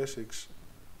geodesics,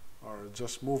 are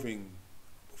just moving,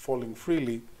 falling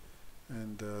freely,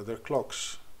 and their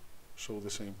clocks show the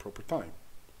same proper time.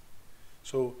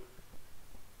 So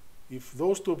if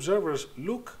those two observers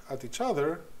look at each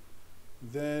other,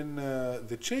 then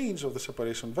the change of the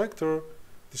separation vector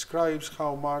describes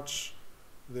how much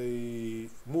they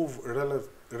move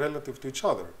relative to each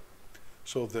other.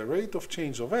 So the rate of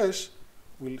change of s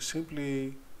will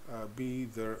simply be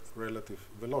their relative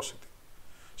velocity.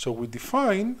 So we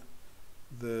define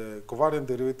the covariant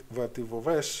derivative of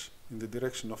s in the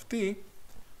direction of t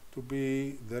to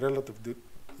be the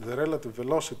relative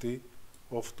velocity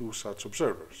of two such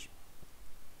observers.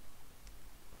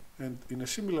 And in a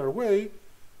similar way,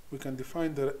 we can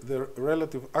define the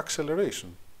relative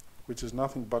acceleration, which is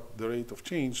nothing but the rate of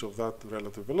change of that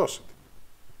relative velocity.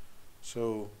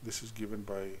 So this is given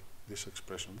by this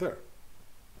expression there.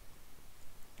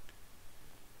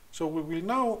 So we will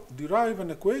now derive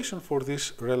an equation for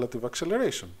this relative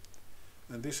acceleration.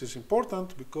 And this is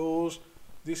important because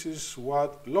this is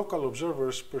what local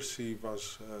observers perceive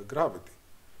as gravity.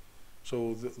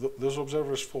 So those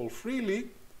observers fall freely,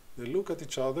 they look at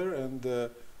each other, and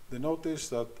they notice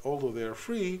that although they are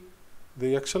free,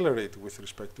 they accelerate with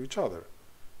respect to each other.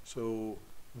 So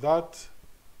that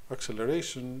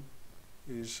acceleration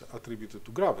is attributed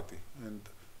to gravity. And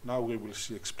now we will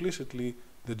see explicitly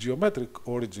the geometric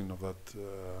origin of that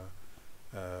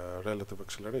relative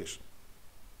acceleration.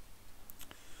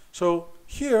 So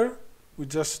here we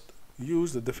just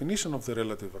use the definition of the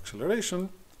relative acceleration,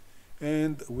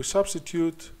 and we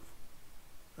substitute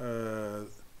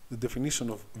the definition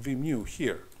of v mu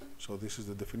here. So this is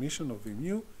the definition of v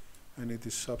mu, and it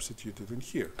is substituted in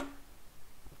here.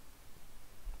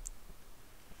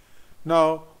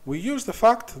 Now we use the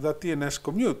fact that t and s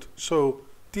commute. So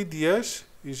t ds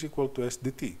is equal to s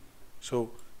dt.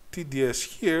 So t ds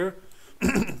here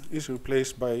is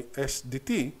replaced by s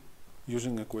dt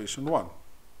using equation 1.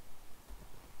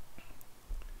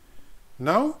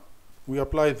 Now we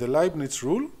apply the Leibniz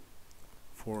rule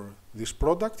for this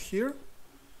product here.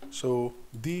 So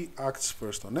d acts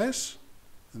first on s,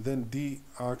 and then d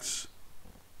acts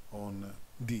on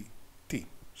dt.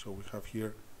 So we have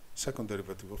here second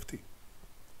derivative of t.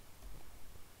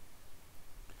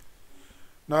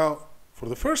 Now, for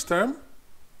the first term,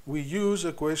 we use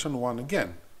equation 1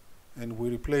 again. and we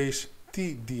replace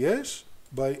t ds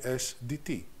by s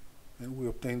dt, and we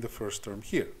obtain the first term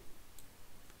here.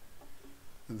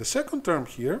 And the second term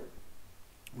here,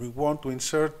 we want to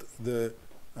insert the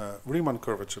Riemann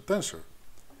curvature tensor.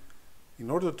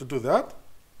 In order to do that,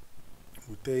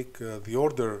 we take the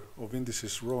order of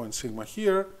indices rho and sigma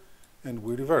here, and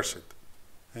we reverse it.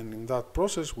 And in that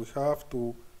process, we have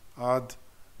to add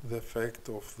the effect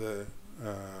of the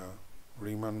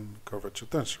Riemann curvature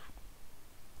tensor.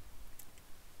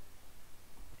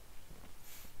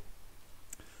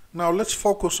 Now let's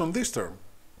focus on this term.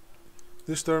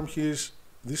 This term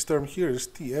here is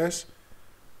Ts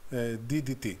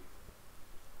ddt.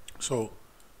 So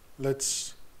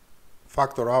let's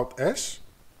factor out s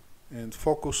and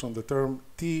focus on the term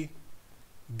T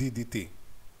ddt.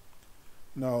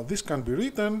 Now this can be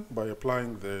written by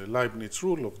applying the Leibniz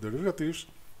rule of derivatives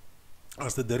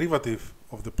as the derivative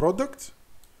of the product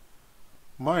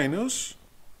minus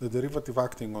the derivative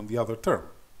acting on the other term.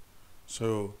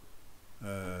 So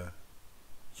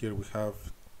here we have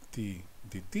T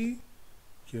dt,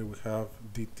 here we have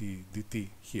dt dt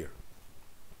here.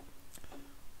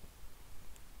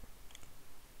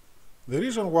 The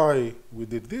reason why we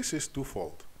did this is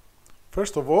twofold.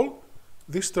 First of all,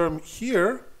 this term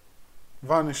here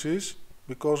vanishes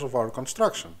because of our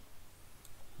construction.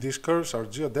 These curves are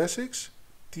geodesics.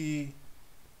 T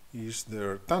is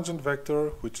their tangent vector,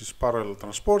 which is parallel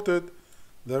transported.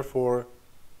 Therefore,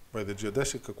 by the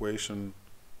geodesic equation,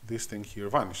 this thing here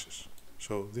vanishes.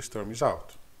 So this term is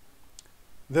out.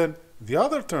 Then the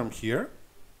other term here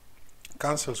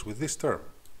cancels with this term.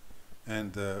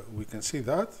 And we can see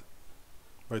that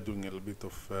by doing a little bit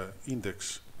of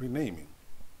index renaming.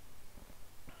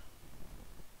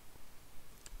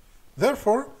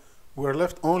 Therefore, we are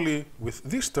left only with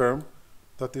this term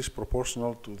that is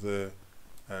proportional to the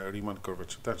Riemann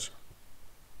curvature tensor.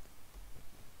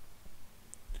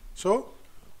 So,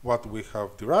 what we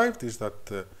have derived is that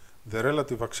the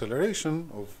relative acceleration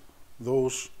of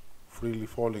those freely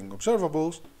falling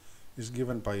observables is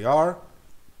given by r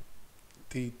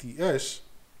Tts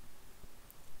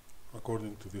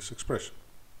according to this expression.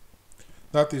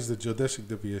 That is the geodesic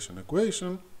deviation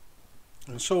equation,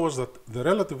 and shows that the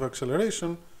relative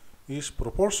acceleration is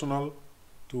proportional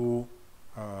to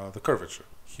the curvature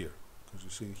here, because you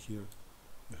see here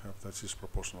we have that is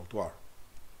proportional to r.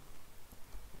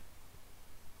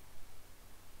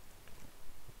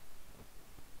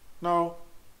 Now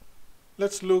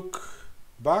let's look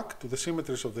back to the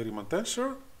symmetries of the Riemann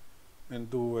tensor and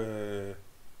do an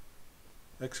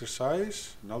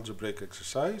exercise, an algebraic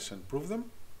exercise, and prove them.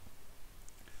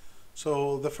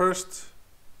 So the first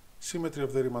symmetry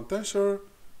of the Riemann tensor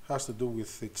has to do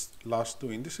with its last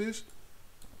two indices.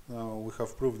 Now we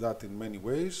have proved that in many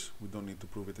ways. We don't need to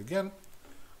prove it again.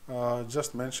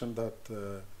 Just mention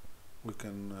that we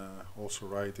can also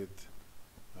write it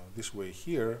this way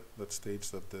here, that states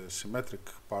that the symmetric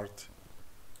part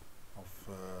of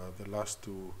the last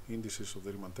two indices of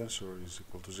the Riemann tensor is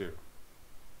equal to 0.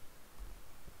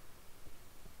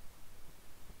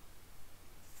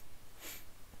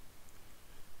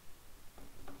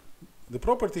 The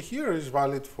property here is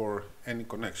valid for any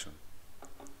connection.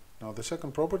 Now the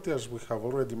second property, as we have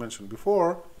already mentioned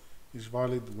before, is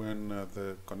valid when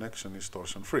the connection is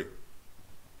torsion free,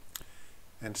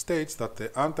 and states that the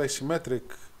antisymmetric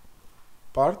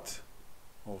part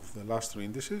of the last three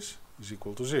indices is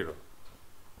equal to 0.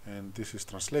 And this is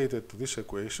translated to this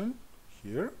equation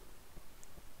here.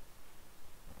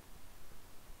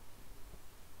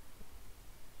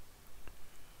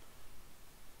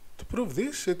 To prove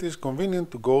this, it is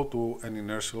convenient to go to an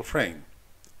inertial frame.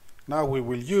 Now we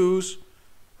will use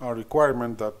our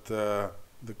requirement that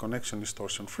the connection is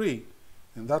torsion free,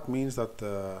 and that means that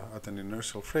at an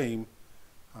inertial frame,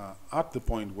 at the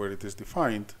point where it is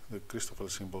defined, the Christoffel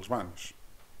symbols vanish.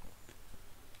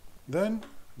 Then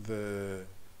the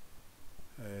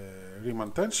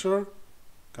Riemann tensor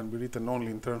can be written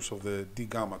only in terms of the d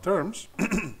gamma terms.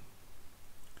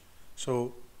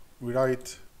 So we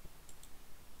write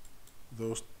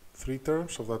those three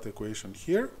terms of that equation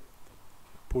here,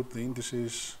 put the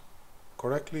indices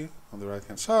correctly on the right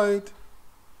hand side,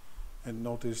 and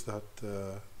notice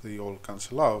that they all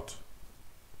cancel out,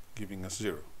 giving us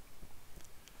 0.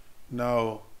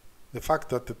 Now the fact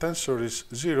that the tensor is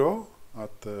 0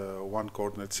 at one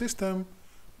coordinate system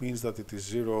means that it is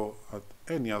 0 at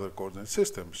any other coordinate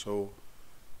system. So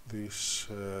this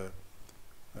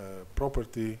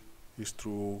property is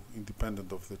true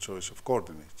independent of the choice of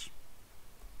coordinates.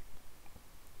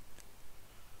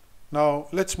 Now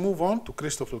let's move on to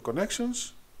Christoffel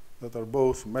connections that are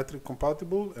both metric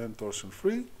compatible and torsion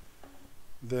free.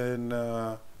 Then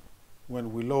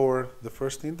when we lower the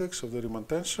first index of the Riemann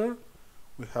tensor,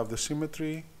 we have the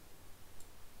symmetry,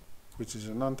 which is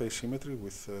an anti-symmetry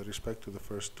with respect to the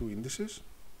first two indices.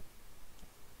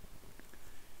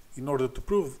 In order to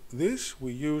prove this,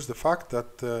 we use the fact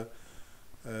that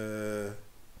the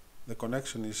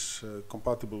connection is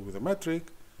compatible with the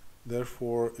metric,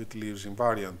 therefore it leaves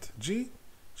invariant G,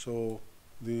 so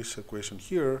this equation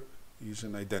here is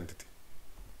an identity.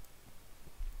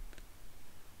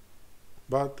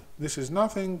 But this is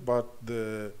nothing but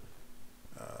the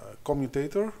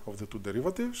commutator of the two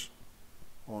derivatives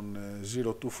on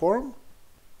U02 form.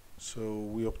 So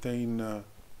we obtain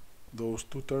those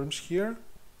two terms here,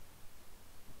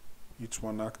 each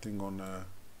one acting on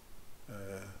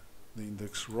the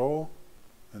index rho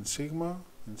and sigma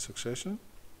in succession.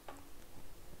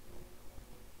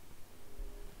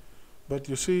 But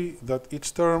you see that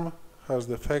each term has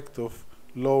the effect of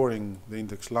lowering the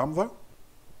index lambda,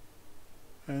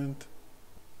 and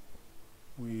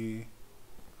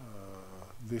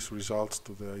this results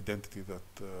to the identity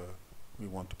that we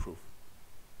want to prove.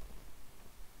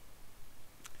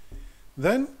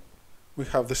 Then we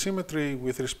have the symmetry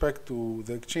with respect to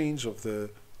the exchange of the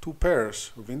two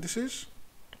pairs of indices,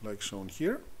 like shown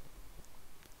here.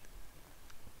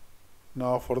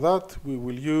 Now for that we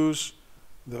will use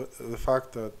the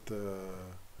fact that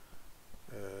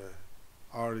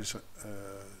R is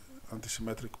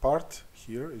antisymmetric part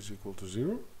here is equal to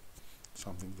 0,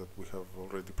 something that we have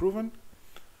already proven.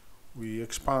 We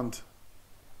expand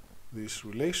this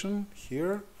relation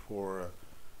here for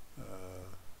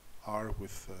R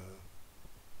with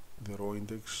the rho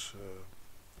index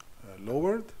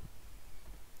lowered.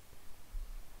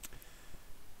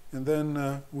 And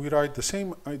then we write the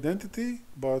same identity,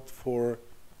 but for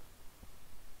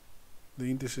the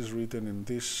indices written in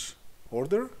this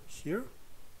order here,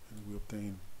 and we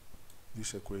obtain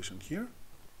this equation here.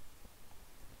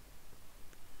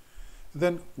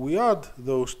 Then we add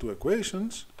those two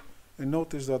equations and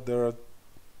notice that there are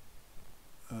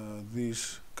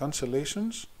these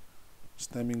cancellations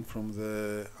stemming from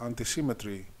the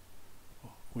antisymmetry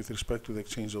with respect to the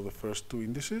exchange of the first two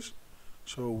indices.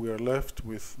 So we are left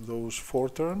with those four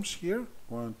terms here,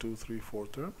 1, 2, 3, 4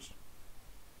 terms.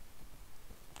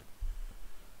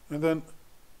 And then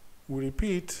we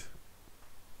repeat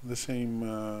the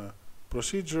same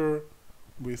procedure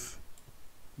with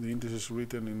the indices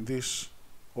written in this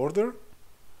order.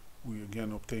 We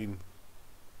again obtain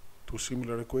two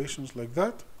similar equations like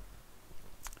that,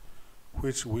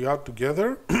 which we add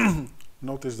together.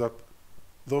 Notice that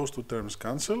those two terms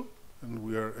cancel, and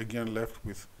we are again left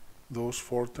with those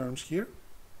four terms here.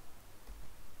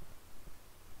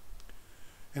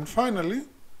 And finally,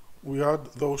 we add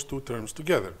those two terms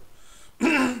together.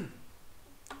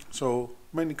 So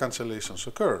many cancellations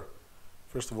occur.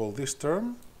 First of all, this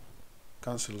term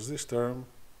cancels this term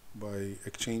by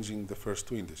exchanging the first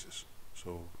two indices.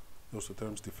 So those two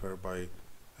terms differ by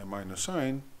a minus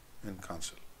sign and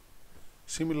cancel.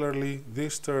 Similarly,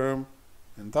 this term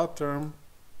and that term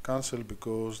cancel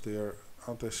because they are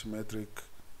antisymmetric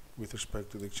with respect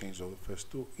to the exchange of the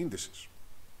first two indices.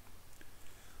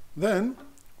 Then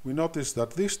we notice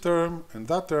that this term and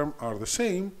that term are the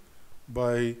same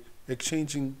by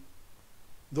exchanging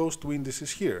those two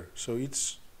indices here. So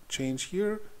each change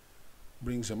here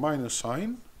brings a minus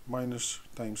sign. Minus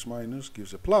times minus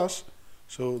gives a plus.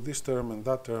 So this term and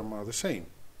that term are the same.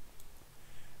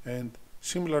 And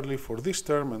similarly for this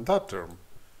term and that term,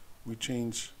 we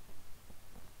change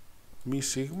mi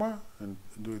sigma and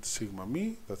do it sigma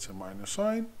mi, that's a minus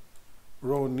sign.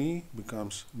 Rho ni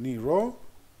becomes ni rho,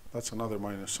 that's another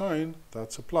minus sign,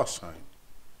 that's a plus sign.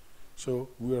 So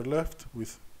we are left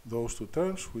with those two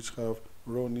terms which have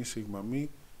rho ni sigma mi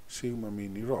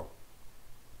ni rho.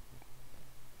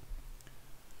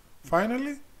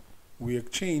 Finally, we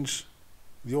exchange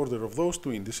the order of those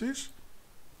two indices,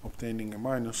 obtaining a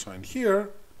minus sign here,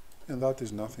 and that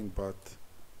is nothing but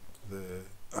the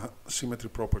symmetry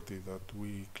property that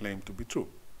we claim to be true.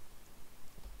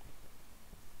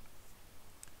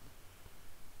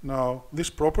 Now,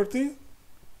 this property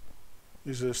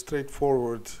is a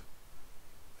straightforward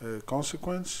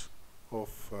consequence of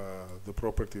the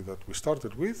property that we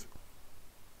started with,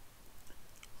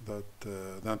 that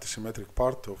the antisymmetric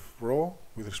part of rho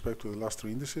with respect to the last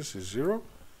three indices is 0,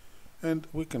 and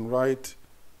we can write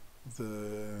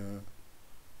the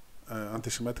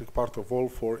antisymmetric part of all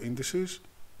four indices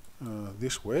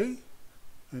this way,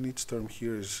 and each term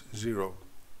here is 0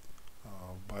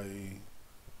 by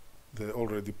the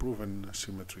already proven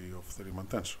symmetry of the Riemann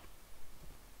tensor.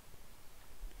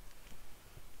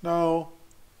 Now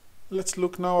let's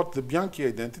look now at the Bianchi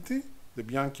identity. The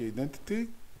Bianchi identity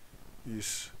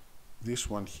is this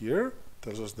one here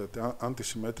tells us that the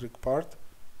antisymmetric part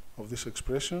of this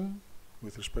expression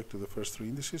with respect to the first three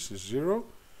indices is 0.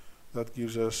 That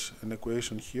gives us an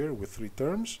equation here with three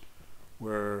terms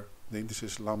where the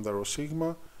indices lambda, rho,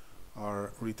 sigma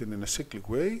are written in a cyclic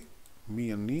way.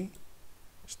 Mi and ni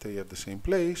stay at the same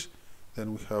place.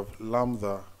 Then we have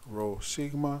lambda, rho,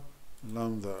 sigma,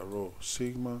 lambda, rho,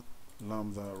 sigma,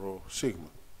 lambda, rho, sigma.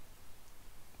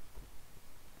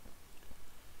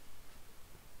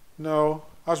 Now,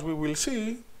 as we will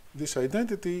see, this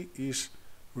identity is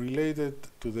related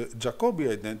to the Jacobi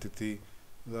identity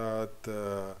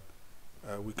that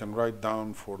we can write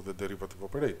down for the derivative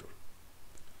operator.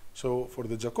 So for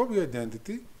the Jacobi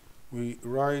identity, we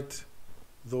write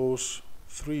those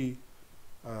three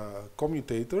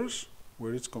commutators,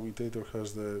 where each commutator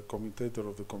has the commutator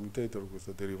of the commutator with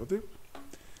the derivative.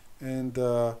 And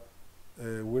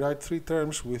we write three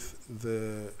terms with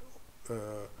the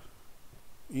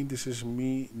indices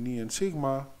mi, ni, and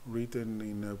sigma written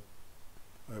in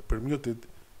permuted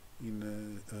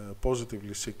in a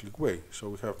positively cyclic way. So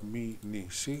we have mi, ni,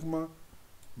 sigma,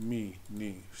 mi,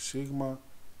 ni, sigma,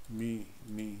 mi,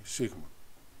 ni, sigma.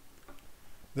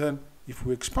 Then if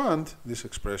we expand this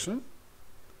expression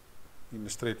in a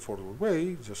straightforward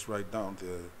way, just write down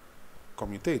the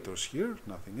commutators here,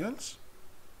 nothing else,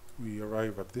 we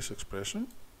arrive at this expression.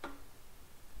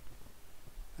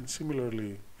 And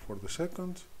similarly for the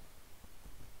second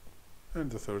and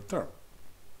the third term.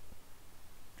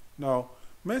 Now,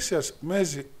 messy as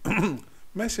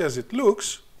it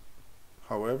looks,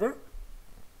 however,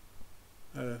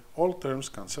 all terms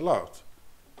cancel out.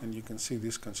 And you can see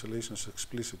these cancellations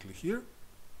explicitly here.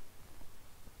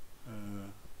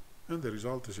 And the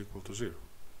result is equal to 0.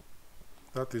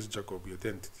 That is Jacobi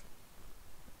identity.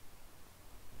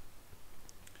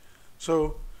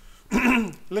 So,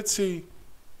 let's see,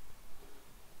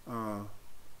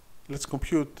 let's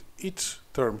compute each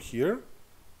term here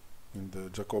in the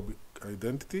Jacobi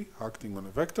identity acting on a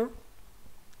vector.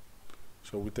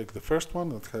 So we take the first one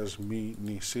that has mi,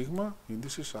 ni, sigma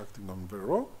indices acting on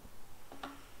rho.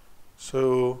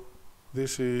 So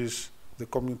this is the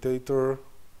commutator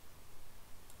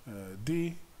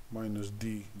d minus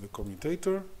d, the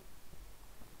commutator.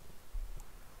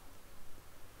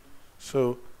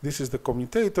 So this is the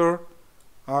commutator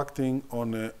acting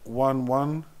on a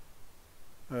 1-1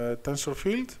 tensor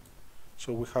field.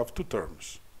 So we have two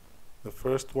terms. The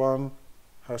first one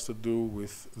has to do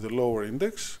with the lower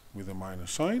index with a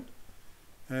minus sign,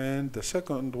 and the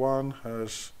second one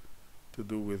has to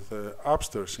do with the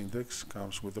upstairs index,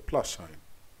 comes with a plus sign.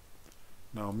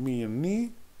 Now mi and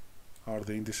ni are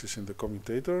the indices in the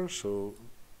commutator, so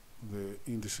the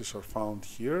indices are found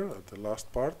here at the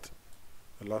last part,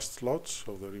 the last slots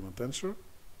of the Riemann tensor.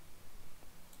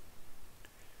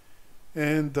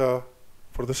 And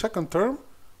for the second term,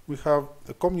 we have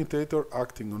the commutator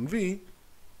acting on v.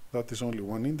 That is only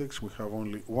one index. We have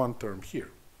only one term here.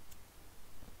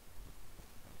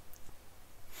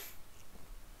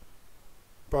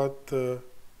 But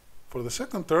for the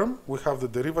second term, we have the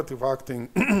derivative acting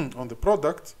on the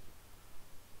product,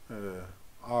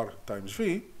 r times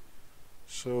v.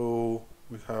 So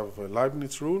we have a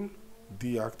Leibniz rule,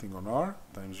 d acting on r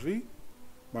times v,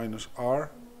 minus r,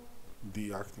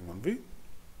 d acting on v.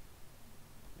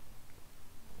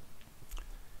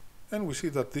 And we see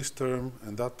that this term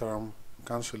and that term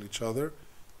cancel each other,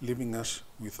 leaving us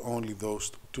with only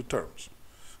those two terms.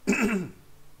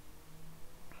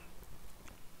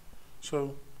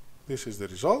 So this is the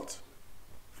result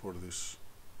for this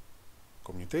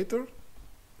commutator.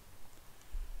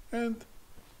 And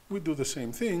we do the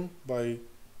same thing by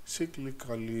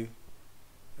cyclically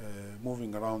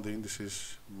moving around the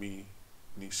indices mi,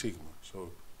 ni, sigma.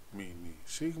 So mi, ni,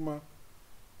 sigma,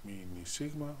 mi, ni,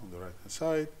 sigma on the right hand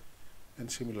side. And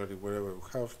similarly, wherever we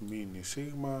have mi, ni,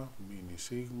 sigma, mi, ni,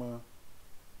 sigma,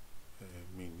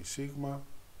 mi, ni, sigma,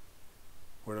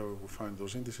 wherever we find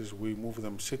those indices, we move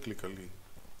them cyclically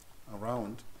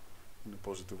around in a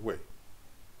positive way.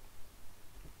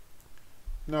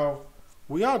 Now,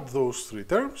 we add those three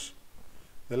terms.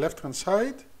 The left-hand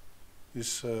side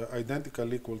is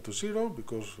identical equal to 0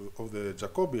 because of the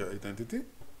Jacobi identity.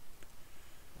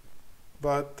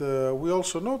 But we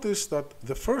also notice that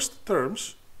the first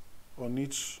terms on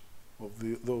each of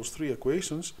those three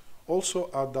equations also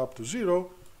add up to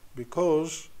 0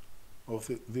 because of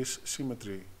this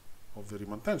symmetry of the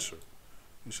Riemann tensor.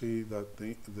 You see that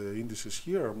the indices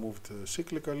here are moved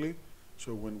cyclically,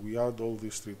 so when we add all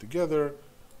these three together,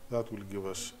 that will give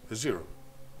us a 0.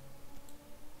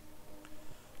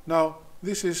 Now,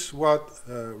 this is what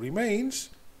remains,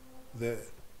 the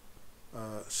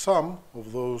sum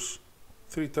of those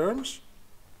three terms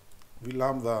V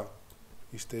lambda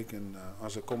is taken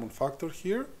as a common factor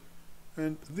here,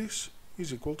 and this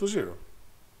is equal to 0.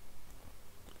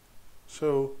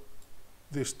 So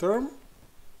this term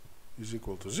is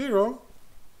equal to 0.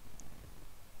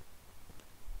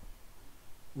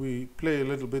 We play a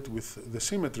little bit with the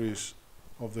symmetries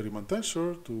of the Riemann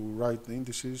tensor to write the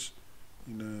indices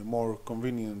in a more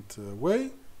convenient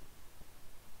way.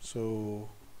 So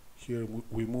here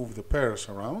we move the pairs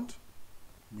around.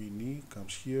 Min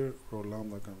comes here, rho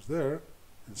lambda comes there,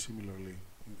 and similarly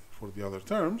for the other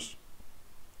terms.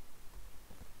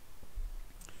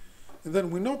 And then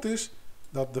we notice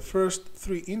that the first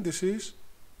three indices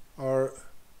are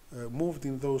moved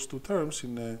in those two terms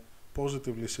in a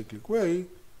positively cyclic way,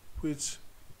 which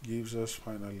gives us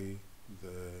finally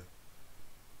the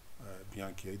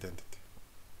Bianchi identity.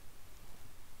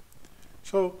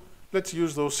 So let's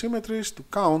use those symmetries to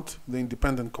count the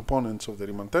independent components of the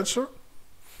Riemann tensor.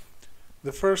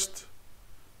 The first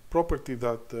property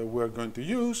that we are going to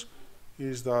use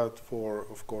is that for,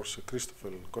 of course, a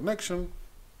Christoffel connection,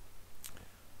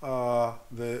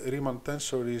 the Riemann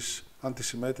tensor is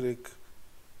antisymmetric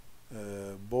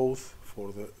both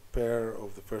for the pair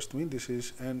of the first two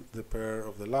indices and the pair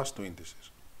of the last two indices.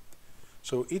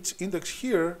 So each index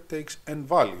here takes n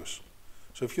values.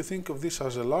 So if you think of this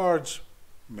as a large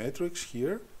matrix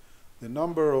here, the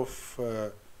number of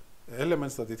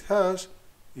elements that it has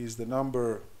is the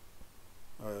number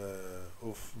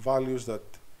of values that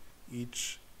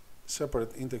each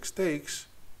separate index takes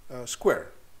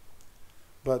square.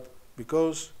 But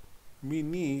because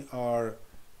min are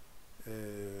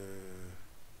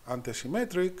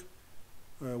antisymmetric,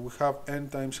 we have n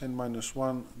times n minus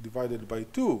 1 divided by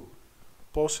 2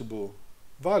 possible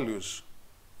values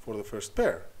for the first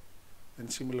pair,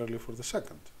 and similarly for the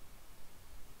second.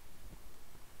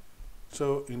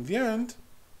 So in the end,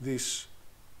 this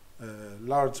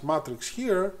large matrix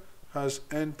here has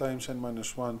n times n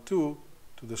minus 1, 2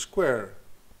 to the square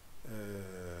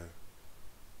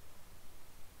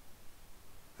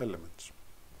elements.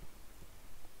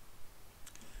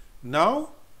 Now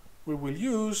we will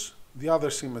use the other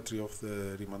symmetry of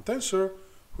the Riemann tensor,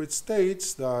 which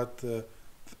states that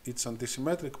its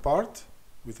antisymmetric part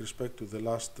with respect to the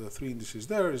last three indices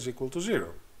there is equal to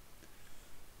 0.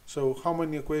 So how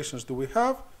many equations do we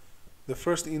have? The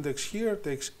first index here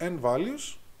takes n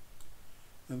values,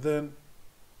 and then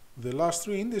the last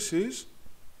three indices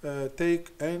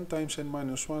take n times n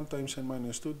minus 1 times n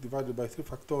minus 2 divided by 3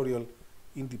 factorial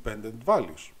independent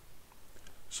values.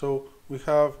 So we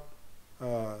have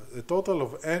a total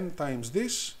of n times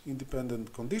this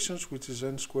independent conditions, which is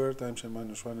n squared times n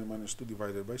minus 1 and minus 2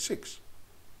 divided by 6.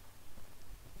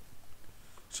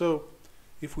 So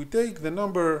if we take the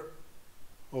number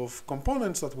of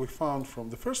components that we found from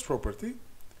the first property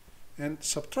and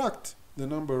subtract the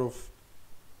number of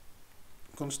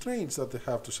constraints that they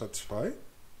have to satisfy,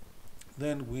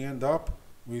 then we end up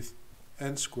with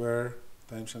n squared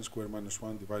times n squared minus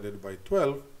 1 divided by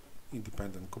 12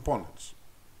 independent components.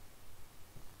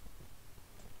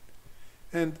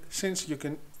 And since you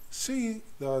can see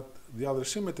that the other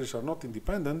symmetries are not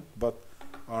independent but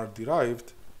are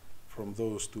derived from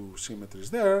those two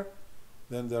symmetries there,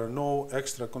 then there are no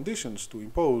extra conditions to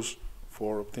impose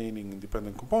for obtaining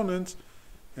independent components,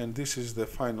 and this is the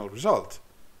final result.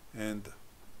 And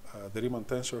the Riemann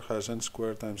tensor has n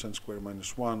squared times n squared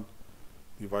minus 1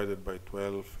 divided by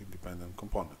 12 independent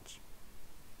components.